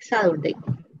next Saturday.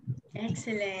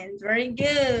 Excellent. Very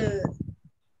good.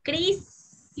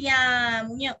 Crisia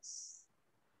Muñoz.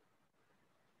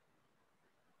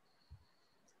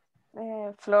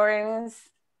 Florence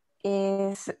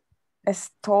is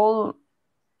stole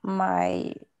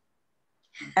my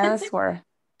answer.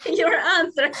 Your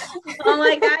answer. Oh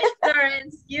my gosh,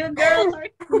 Florence, you girls are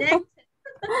connected.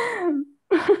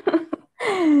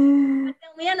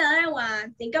 Tell me another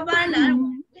one. Think about another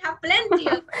one. We have plenty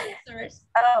of answers.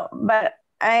 Oh, but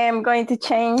I am going to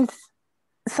change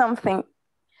something.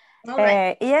 All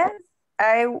right. Yes,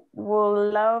 I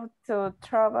would love to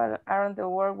travel around the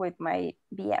world with my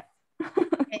BF.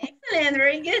 Excellent,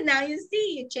 very good. Now you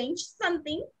see, you changed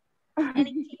something and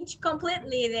it changed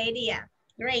completely the idea.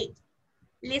 Great.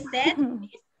 Lisette,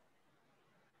 please.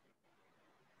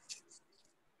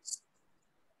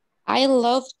 I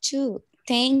love to.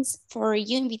 Thanks for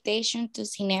your invitation to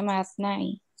cinema at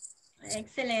night.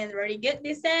 Excellent, very good,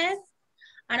 Lisette.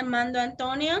 Armando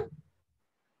Antonio.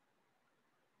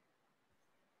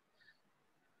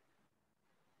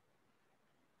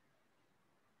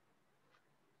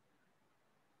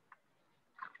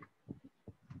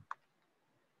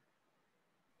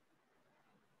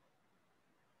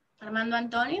 Armando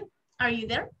Antonio, are you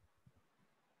there?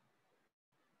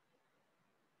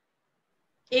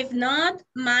 If not,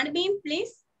 Marvin,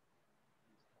 please.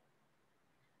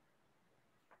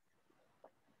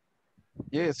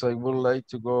 Yes, I would like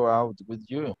to go out with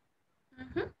you.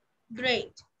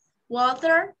 Great.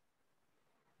 Walter?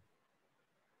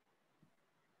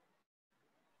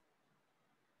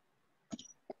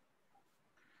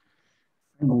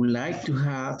 I would like to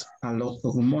have a lot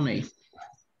of money.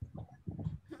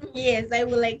 Yes, I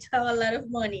would like to have a lot of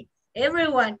money.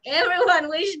 Everyone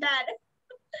wish that.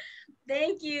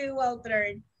 Thank you,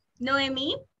 Walter.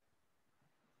 Noemi?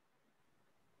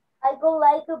 I would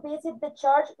like to visit the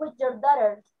church with your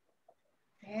daughter.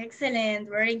 Excellent,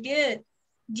 very good.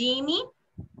 Jimmy?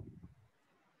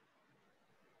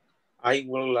 I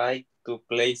would like to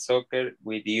play soccer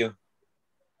with you.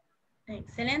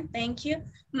 Excellent, thank you.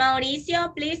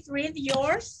 Mauricio, please read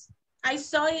yours. I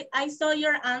saw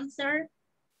your answer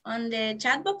on the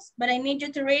chat box, but I need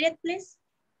you to read it, please.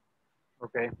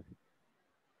 Okay.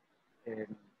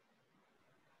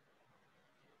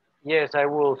 Yes, I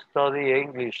will study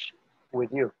English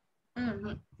with you.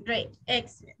 Great,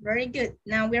 excellent, very good.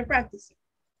 Now we're practicing.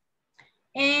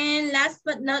 And last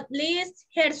but not least,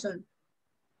 Gerson.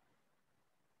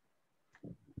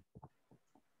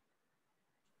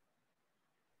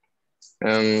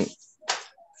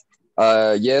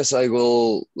 Yes, I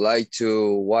will like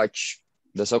to watch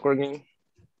the soccer game.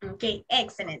 Okay,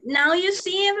 excellent. Now you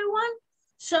see everyone,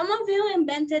 some of you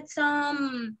invented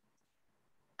some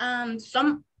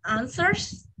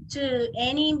answers to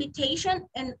any invitation,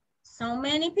 and so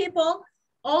many people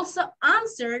also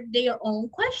answered their own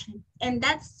question. And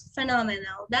that's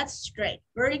phenomenal. That's great.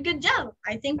 Very good job.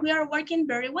 I think we are working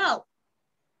very well.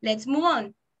 Let's move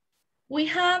on. We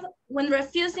have, when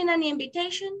refusing an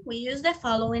invitation, we use the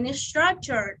following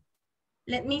structure.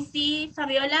 Let me see,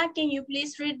 Fabiola, can you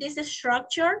please read this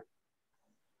structure?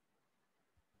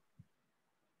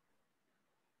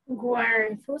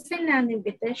 When refusing an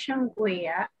invitation, we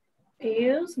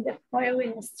use the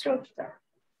following structure.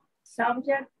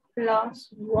 Subject plus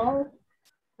verb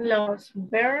plus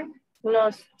verb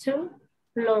plus to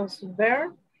plus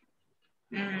verb.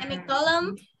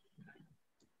 Semicolon.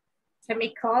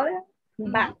 Semicolon,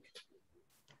 but.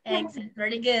 Excellent,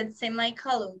 very good.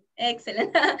 Semicolon,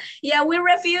 excellent. Yeah, we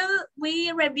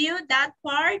reviewed that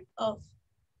part of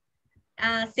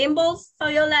symbols,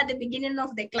 Fabiola, at the beginning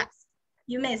of the class.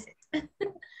 You missed it.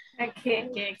 Okay,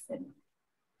 excellent.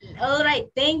 All right,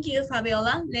 thank you,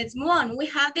 Fabiola. Let's move on. We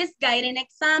have these guiding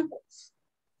examples.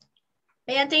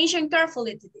 Pay attention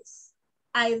carefully to this.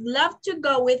 I'd love to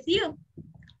go with you,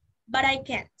 but I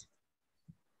can't.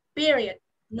 Period.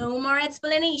 No more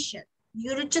explanation.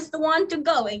 You just want to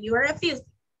go and you're refusing.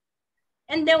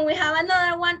 And then we have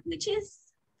another one, which is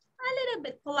a little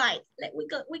bit polite. Like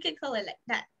we could call it like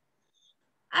that.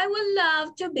 I would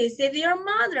love to visit your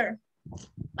mother,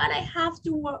 but I have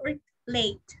to work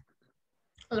late.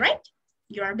 All right,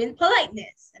 you are being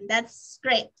politeness, and that's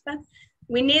great.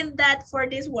 We need that for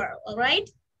this world, all right?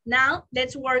 Now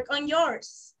let's work on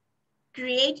yours.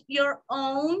 Create your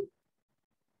own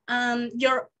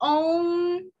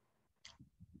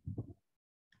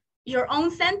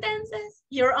sentences,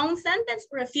 your own sentence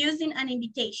refusing an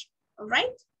invitation, all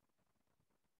right?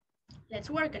 Let's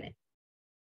work on it.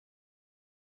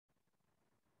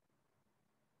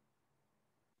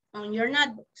 On your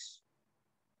notebooks.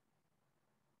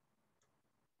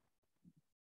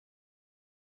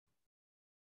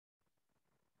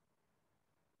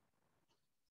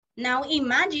 Now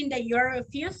imagine that you're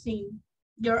refusing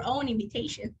your own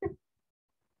invitation.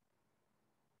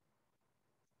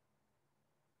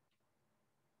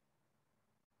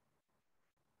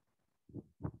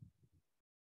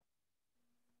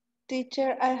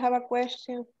 Teacher, I have a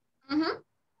question.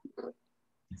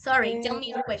 Sorry, tell me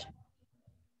your question.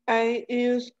 I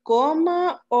use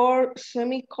comma or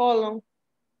semicolon.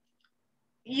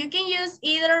 You can use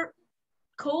either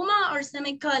comma or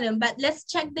semicolon, but let's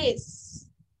check this.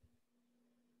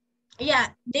 Yeah,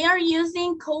 they are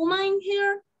using comma in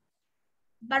here,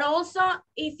 but also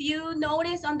if you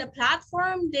notice on the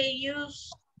platform, they use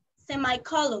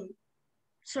semicolon.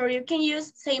 So you can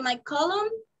use semicolon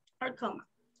or comma,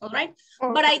 all right?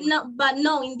 Okay. But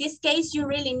no, in this case, you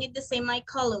really need the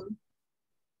semicolon.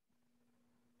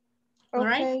 All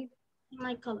right?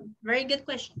 Semicolon. Very good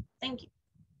question. Thank you.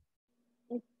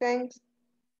 Thanks.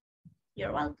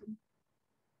 You're welcome.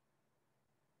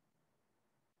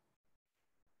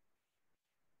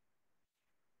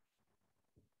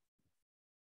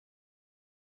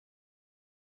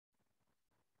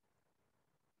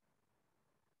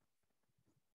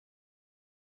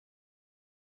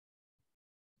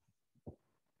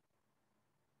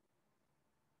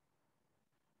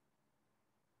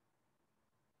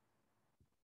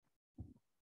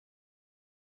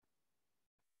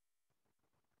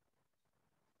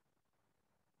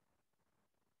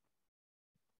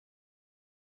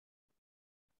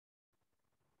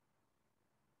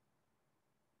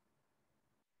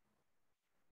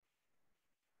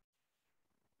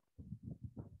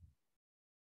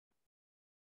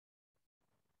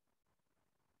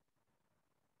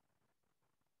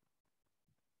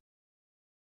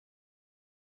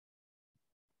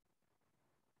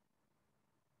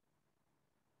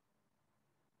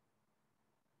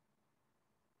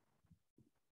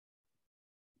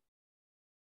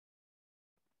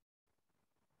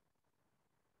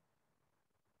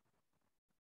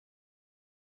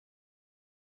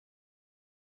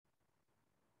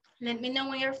 Let me know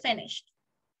when you're finished.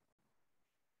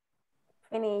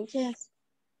 Finish. Yes.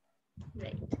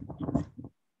 Great.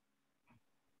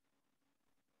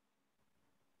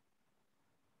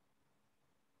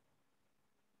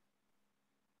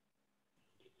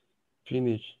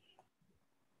 Finish.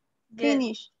 Good.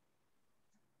 Finish.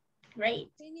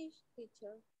 Great. Finish,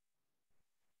 teacher.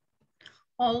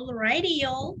 Alrighty,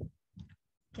 y'all.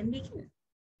 Can begin.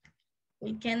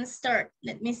 We can start.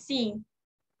 Let me see.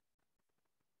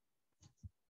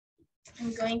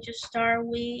 I'm going to start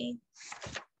with.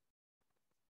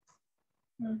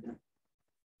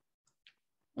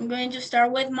 I'm going to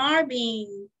start with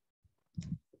Marvin.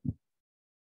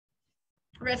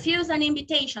 Refuse an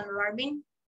invitation, Marvin.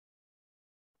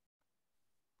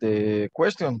 The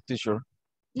question, teacher.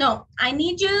 No, I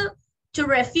need you to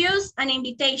refuse an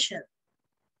invitation.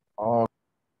 Oh,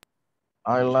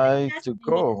 I like to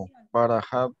go, but I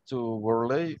have to work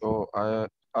late, or I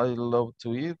love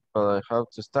to eat, but I have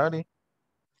to study.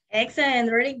 Excellent,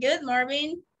 really good,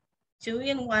 Marvin. 2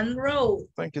 in 1 row.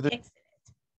 Thank you. Excellent.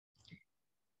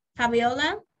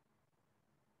 Fabiola?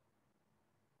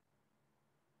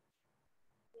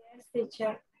 Yes,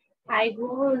 teacher. I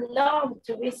would love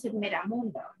to visit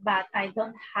Miramundo, but I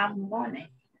don't have money.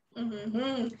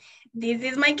 This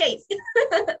is my case.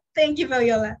 Thank you,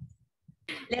 Fabiola.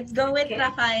 Let's go with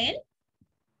Rafael.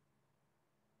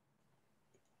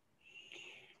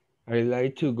 I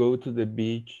like to go to the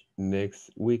beach next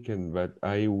weekend, but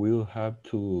I will have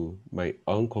to my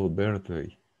uncle's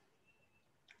birthday.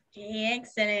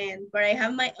 Excellent. But I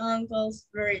have my uncle's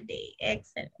birthday.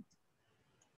 Excellent.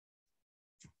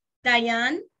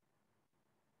 Diane?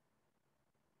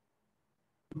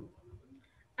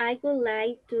 I would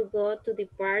like to go to the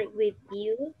park with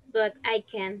you, but I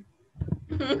can't.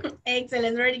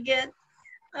 Excellent, very good.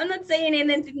 I'm not saying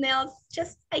anything else,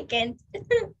 just I can't.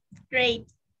 Great.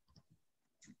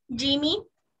 Jimmy?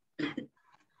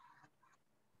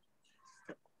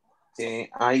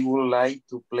 I would like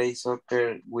to play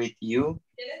soccer with you,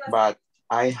 but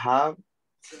I have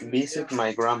visit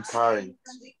my grandparents.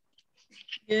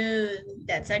 Good.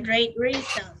 That's a great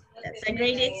reason. That's a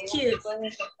great excuse.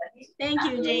 Thank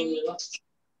you, Jamie.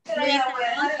 Luis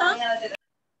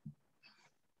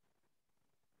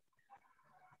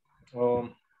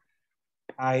Alfonso?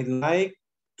 I like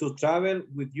to travel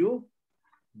with you,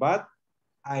 but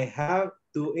I have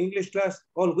to English class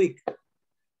all week.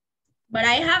 But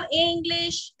I have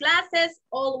English classes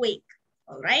all week.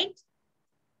 All right.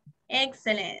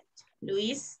 Excellent.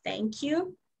 Luis, thank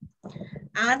you.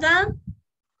 Ada?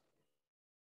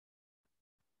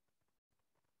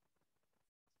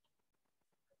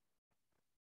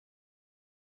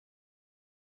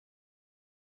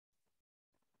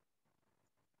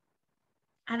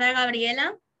 Ada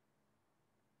Gabriela?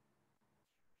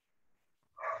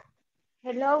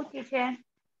 Hello, teacher.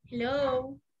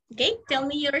 Hello. Okay, tell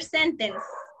me your sentence.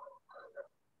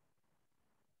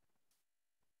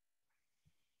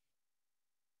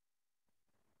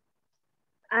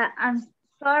 I'm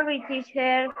sorry,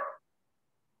 teacher.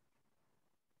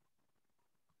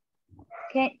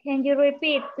 Can you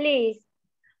repeat, please?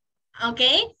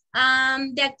 Okay.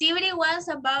 The activity was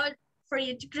about for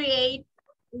you to create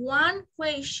one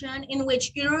question in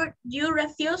which you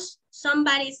refuse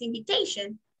somebody's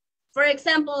invitation. For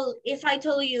example, if I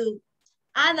told you,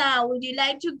 Ada, would you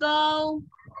like to go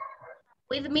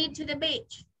with me to the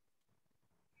beach?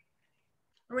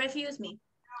 Refuse me.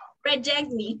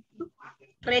 Reject me.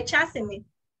 Rechace me.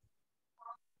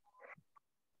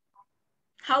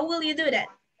 How will you do that?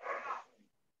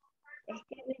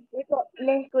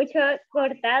 Le escucho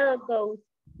cortado, coach.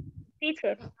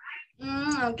 Teacher.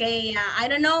 Okay, I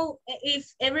don't know if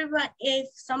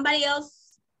somebody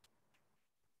else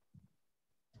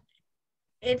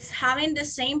is having the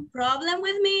same problem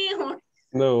with me or...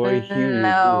 No, I hear you.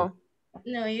 No.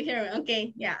 No, you hear me.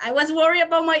 Okay, yeah. I was worried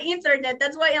about my internet.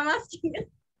 That's why I'm asking.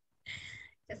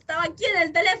 Estaba aquí en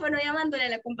el teléfono llamándole a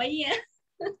la compañía.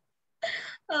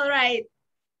 All right.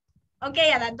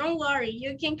 Okay, Ada, don't worry.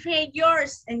 You can create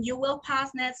yours and you will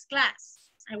pass next class.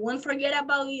 I won't forget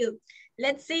about you.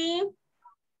 Let's see.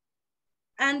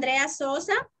 Andrea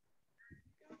Sosa.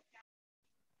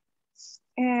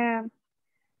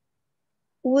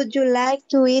 Would you like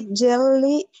to eat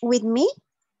jelly with me?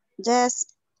 Yes,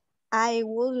 I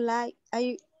would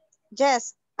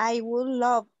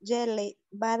love jelly,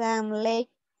 but I'm late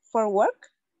for work.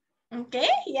 Okay,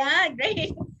 yeah,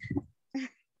 great.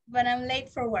 But I'm late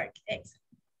for work. Excellent.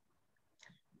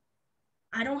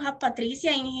 I don't have Patricia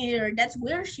in here. That's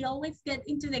weird. She always gets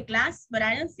into the class, but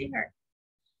I don't see her.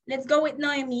 Let's go with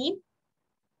Noemi.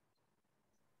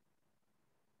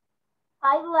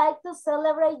 I'd like to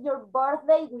celebrate your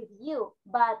birthday with you,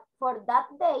 but for that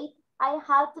date, I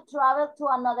have to travel to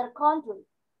another country.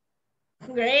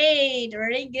 Great,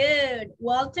 very good.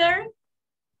 Walter?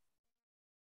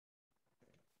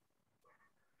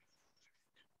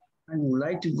 I would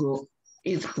like to go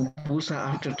eat pupusa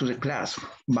after to the class,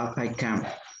 but I can't.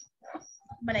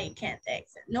 But I can't,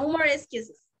 excellent. No more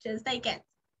excuses, just I can't.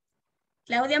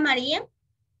 Claudia Maria?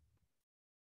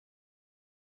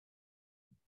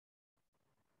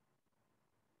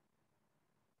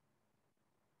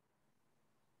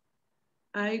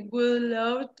 I would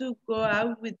love to go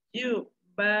out with you,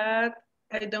 but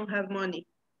I don't have money.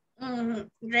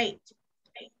 Great.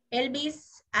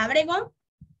 Elvis Abrego?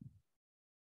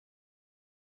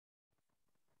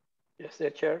 Yes,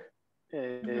 teacher.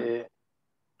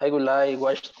 I would like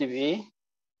watch TV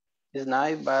this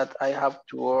night, but I have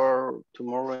to work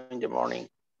tomorrow in the morning.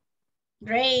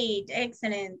 Great,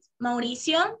 excellent.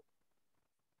 Mauricio?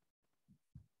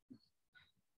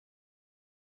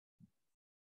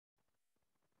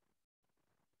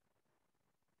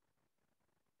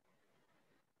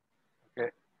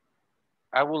 Okay.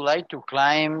 I would like to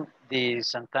climb the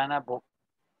Santa Ana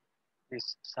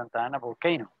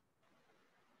volcano,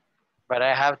 but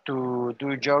I have to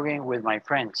do jogging with my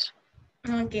friends.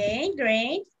 Okay,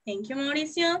 great. Thank you,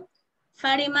 Mauricio.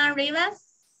 Farima Rivas?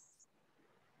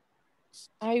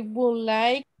 I would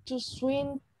like to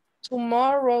swim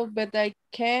tomorrow, but I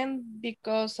can't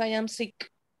because I am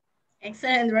sick.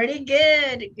 Excellent, very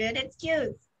good. Good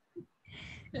excuse.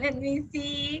 Let me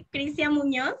see. Cristian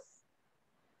Muñoz?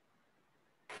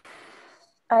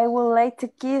 I would like to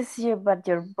kiss you, but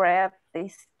your breath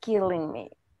is killing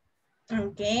me.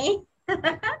 Okay.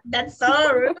 That's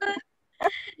so rude.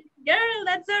 Girl,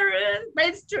 that's so rude, but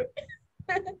it's true.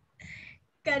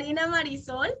 Karina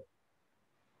Marisol?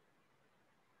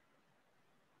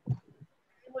 I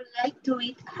would like to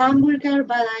eat hamburger,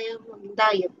 but I am on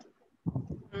diet.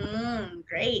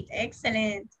 Great,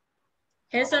 excellent.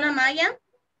 Gerson Amaya?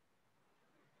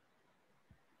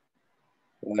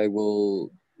 I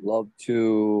will love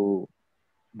to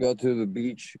go to the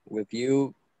beach with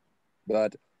you,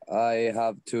 but I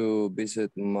have to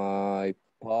visit my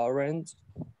parents.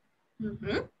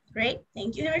 Great,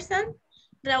 thank you, Gerson.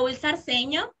 Raúl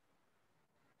Sarceño?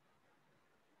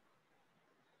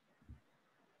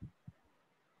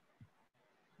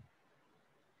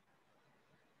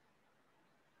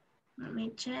 Let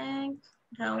me check.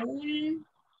 Raúl.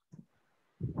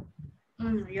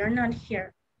 You're not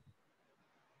here.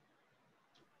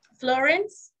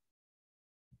 Florence?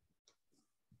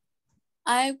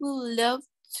 I would love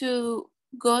to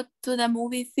go to the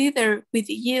movie theater with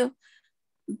you,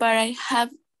 but I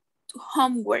have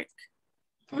homework.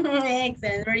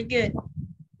 Excellent, very good.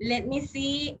 Let me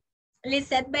see.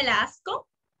 Lisette Velasco?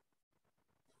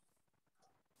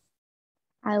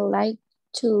 I like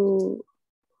to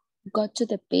go to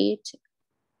the beach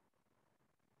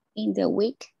in the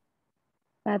week,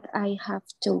 but I have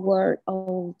to work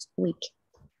all week.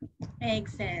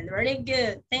 Excellent, very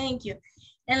good, thank you.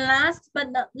 And last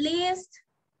but not least,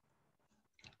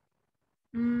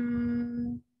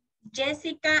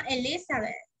 Jessica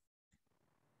Elizabeth.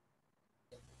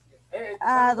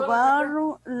 I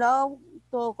would love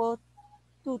to go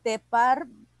to the park,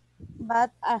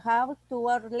 but I have to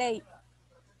work late.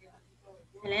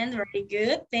 Excellent, very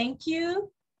good, thank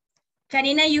you.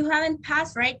 Karina, you haven't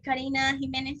passed, right? Karina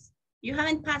Jimenez, you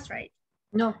haven't passed, right?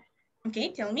 No.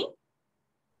 Okay, tell me.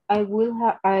 I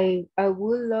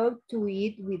would love to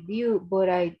eat with you, but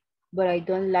I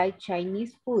don't like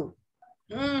Chinese food.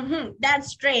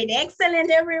 That's great.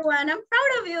 Excellent, everyone. I'm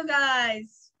proud of you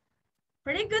guys.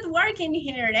 Pretty good work in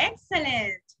here.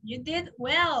 Excellent. You did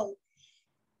well.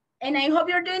 And I hope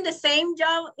you're doing the same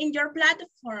job in your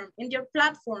platform.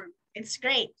 It's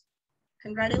great.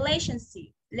 Congratulations to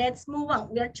you. Let's move on.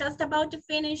 We are just about to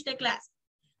finish the class.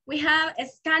 We have a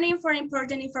scanning for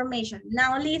important information.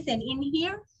 Now listen, in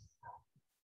here,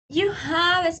 you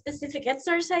have specific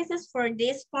exercises for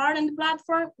this part on the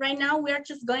platform. Right now, we are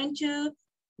just going to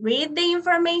read the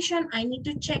information. I need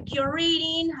to check your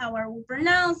reading, how are we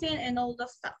pronouncing, and all the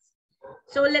stuff.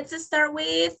 So let's start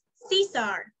with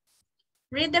Cesar.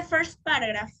 Read the first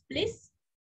paragraph, please.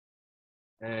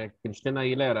 Christina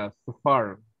Aguilera, so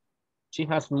far, she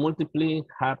has multiple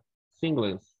hat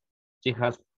singles. She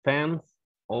has fans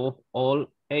of all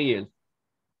ages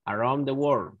around the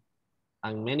world,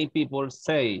 and many people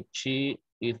say she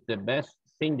is the best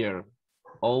singer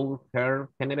of her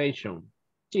generation.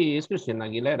 She is Christina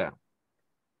Aguilera.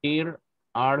 Here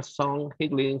are some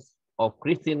headlines of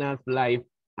Christina's life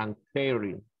and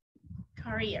career.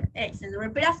 Excellent.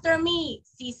 Repeat after me,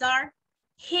 Cesar.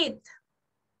 Hit.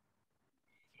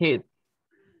 hit,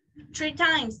 3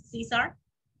 times, Cesar.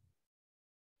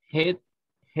 hit,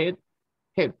 hit,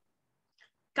 hit.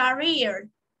 Career.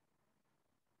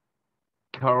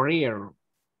 Career,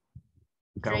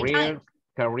 3 career, times.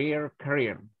 career,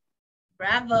 career.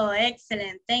 Bravo,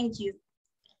 excellent, thank you.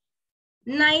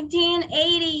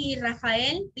 1980,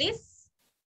 Rafael, please.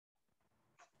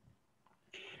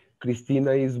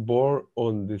 Christina is born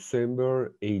on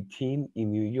December 18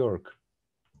 in New York.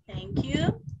 Thank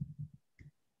you.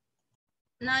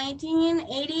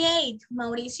 1988,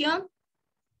 Mauricio.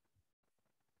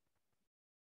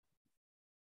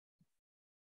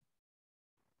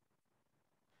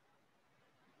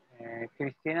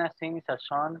 Christina sings a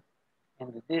song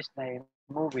in the Disney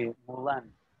movie Mulan.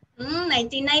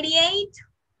 1998.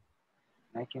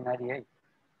 1998.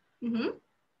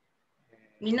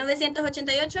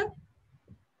 1988.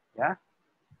 Yeah.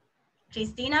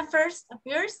 Christina first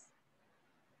appears.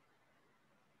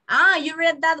 Ah, you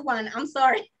read that one. I'm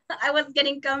sorry. I was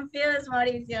getting confused,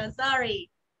 Mauricio. Sorry.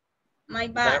 My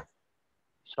bad.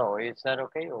 So is that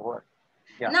okay or what?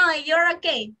 Yeah. No, you're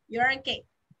okay. You're okay.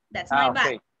 That's my bad.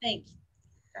 Okay. Thank you.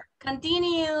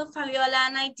 Continue,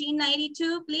 Fabiola,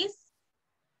 1992, please.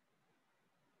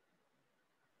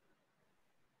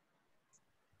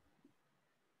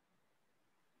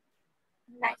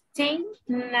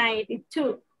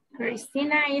 (1992).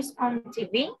 Christina is on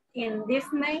TV in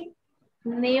Disney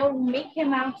new Mickey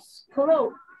Mouse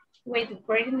Club with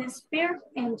Britney Spears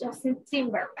and Justin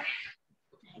Timberlake.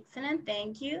 Excellent,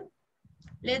 thank you.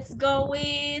 Let's go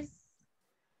with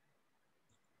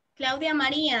Claudia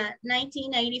Maria,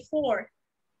 1994.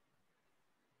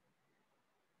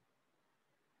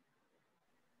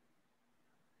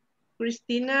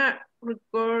 Christina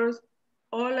records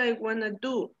All I Wanna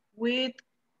Do with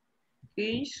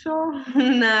Keisho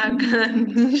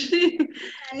Nakanishi,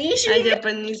 a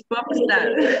Japanese pop star.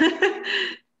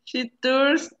 She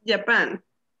tours Japan.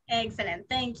 Excellent,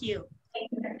 thank you.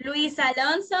 Luis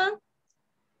Alonso,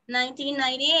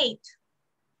 1998.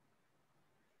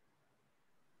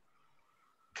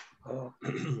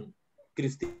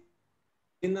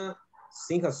 Christina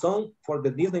sings a song for the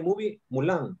Disney movie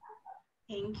Mulan.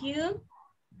 Thank you.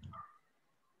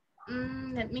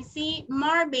 Let me see.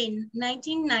 Marvin,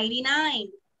 1999.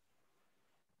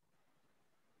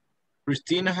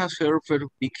 Christina has her first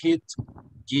big hit,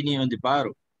 Genie on the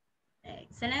Bottle.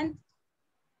 Excellent.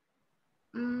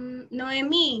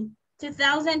 Noemi,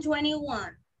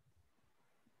 2021.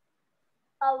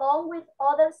 Along with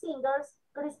other singers,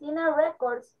 Christina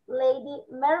records Lady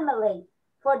Marmalade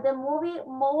for the movie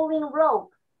Moulin Rouge.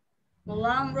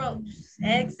 Moulin Rouge.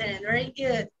 Excellent. Very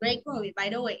good. Great movie, by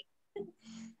the way.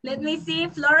 Let me see.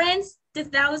 Florence,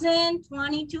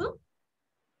 2022.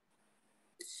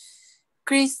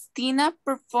 Christina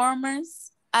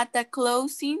performs at the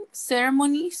closing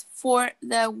ceremonies for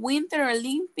the Winter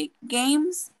Olympic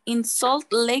Games in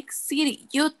Salt Lake City,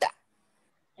 Utah.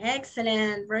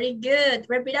 Excellent. Very good.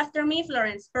 Repeat after me,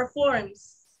 Florence.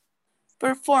 Performs.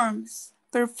 Performs.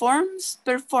 Performs.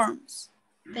 Performs.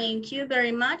 Thank you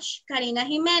very much. Karina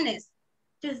Jimenez,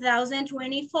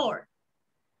 2024.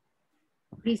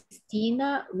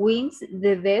 Christina wins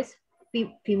the Best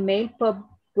Female Pop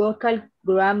Vocal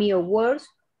Grammy Awards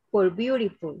for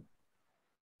Beautiful.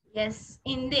 Yes,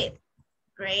 indeed.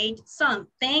 Great song.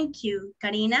 Thank you,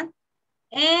 Karina.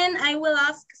 And I will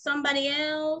ask somebody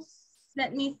else.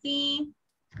 Let me see.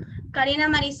 Karina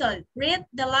Marisol, read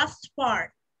the last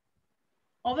part.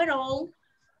 Overall,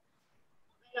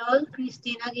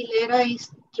 Christina Aguilera is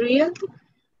thrilled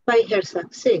by her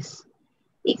success.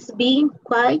 It's been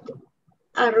quite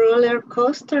a roller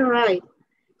coaster ride.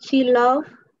 She loves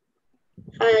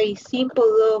I simply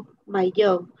love my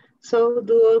job. So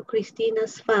do all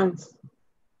Christina's fans.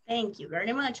 Thank you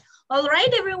very much. All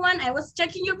right, everyone. I was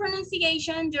checking your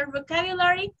pronunciation, your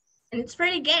vocabulary, and it's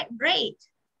pretty great.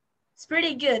 It's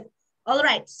pretty good. All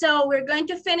right, so we're going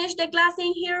to finish the class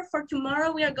in here. For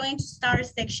tomorrow, we are going to start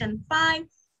section 5.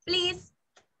 Please,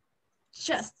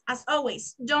 just as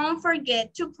always, don't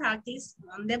forget to practice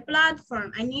on the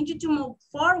platform. I need you to move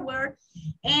forward.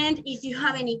 And if you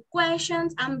have any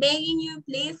questions, I'm begging you,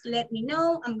 please let me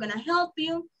know. I'm gonna help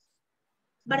you.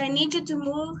 But I need you to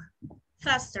move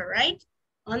faster, right?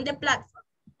 On the platform.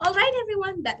 All right,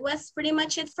 everyone, that was pretty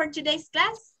much it for today's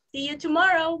class. See you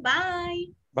tomorrow.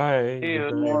 Bye. Bye. See you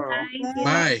tomorrow.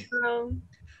 Bye.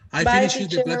 I Bye,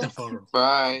 finished the platform.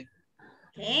 Bye.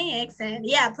 Okay, excellent.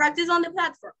 Yeah, practice on the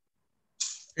platform.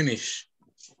 Finish.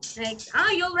 Like,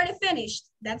 you already finished.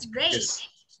 That's great. Yes.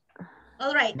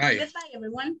 All right. Bye. Goodbye,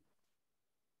 everyone.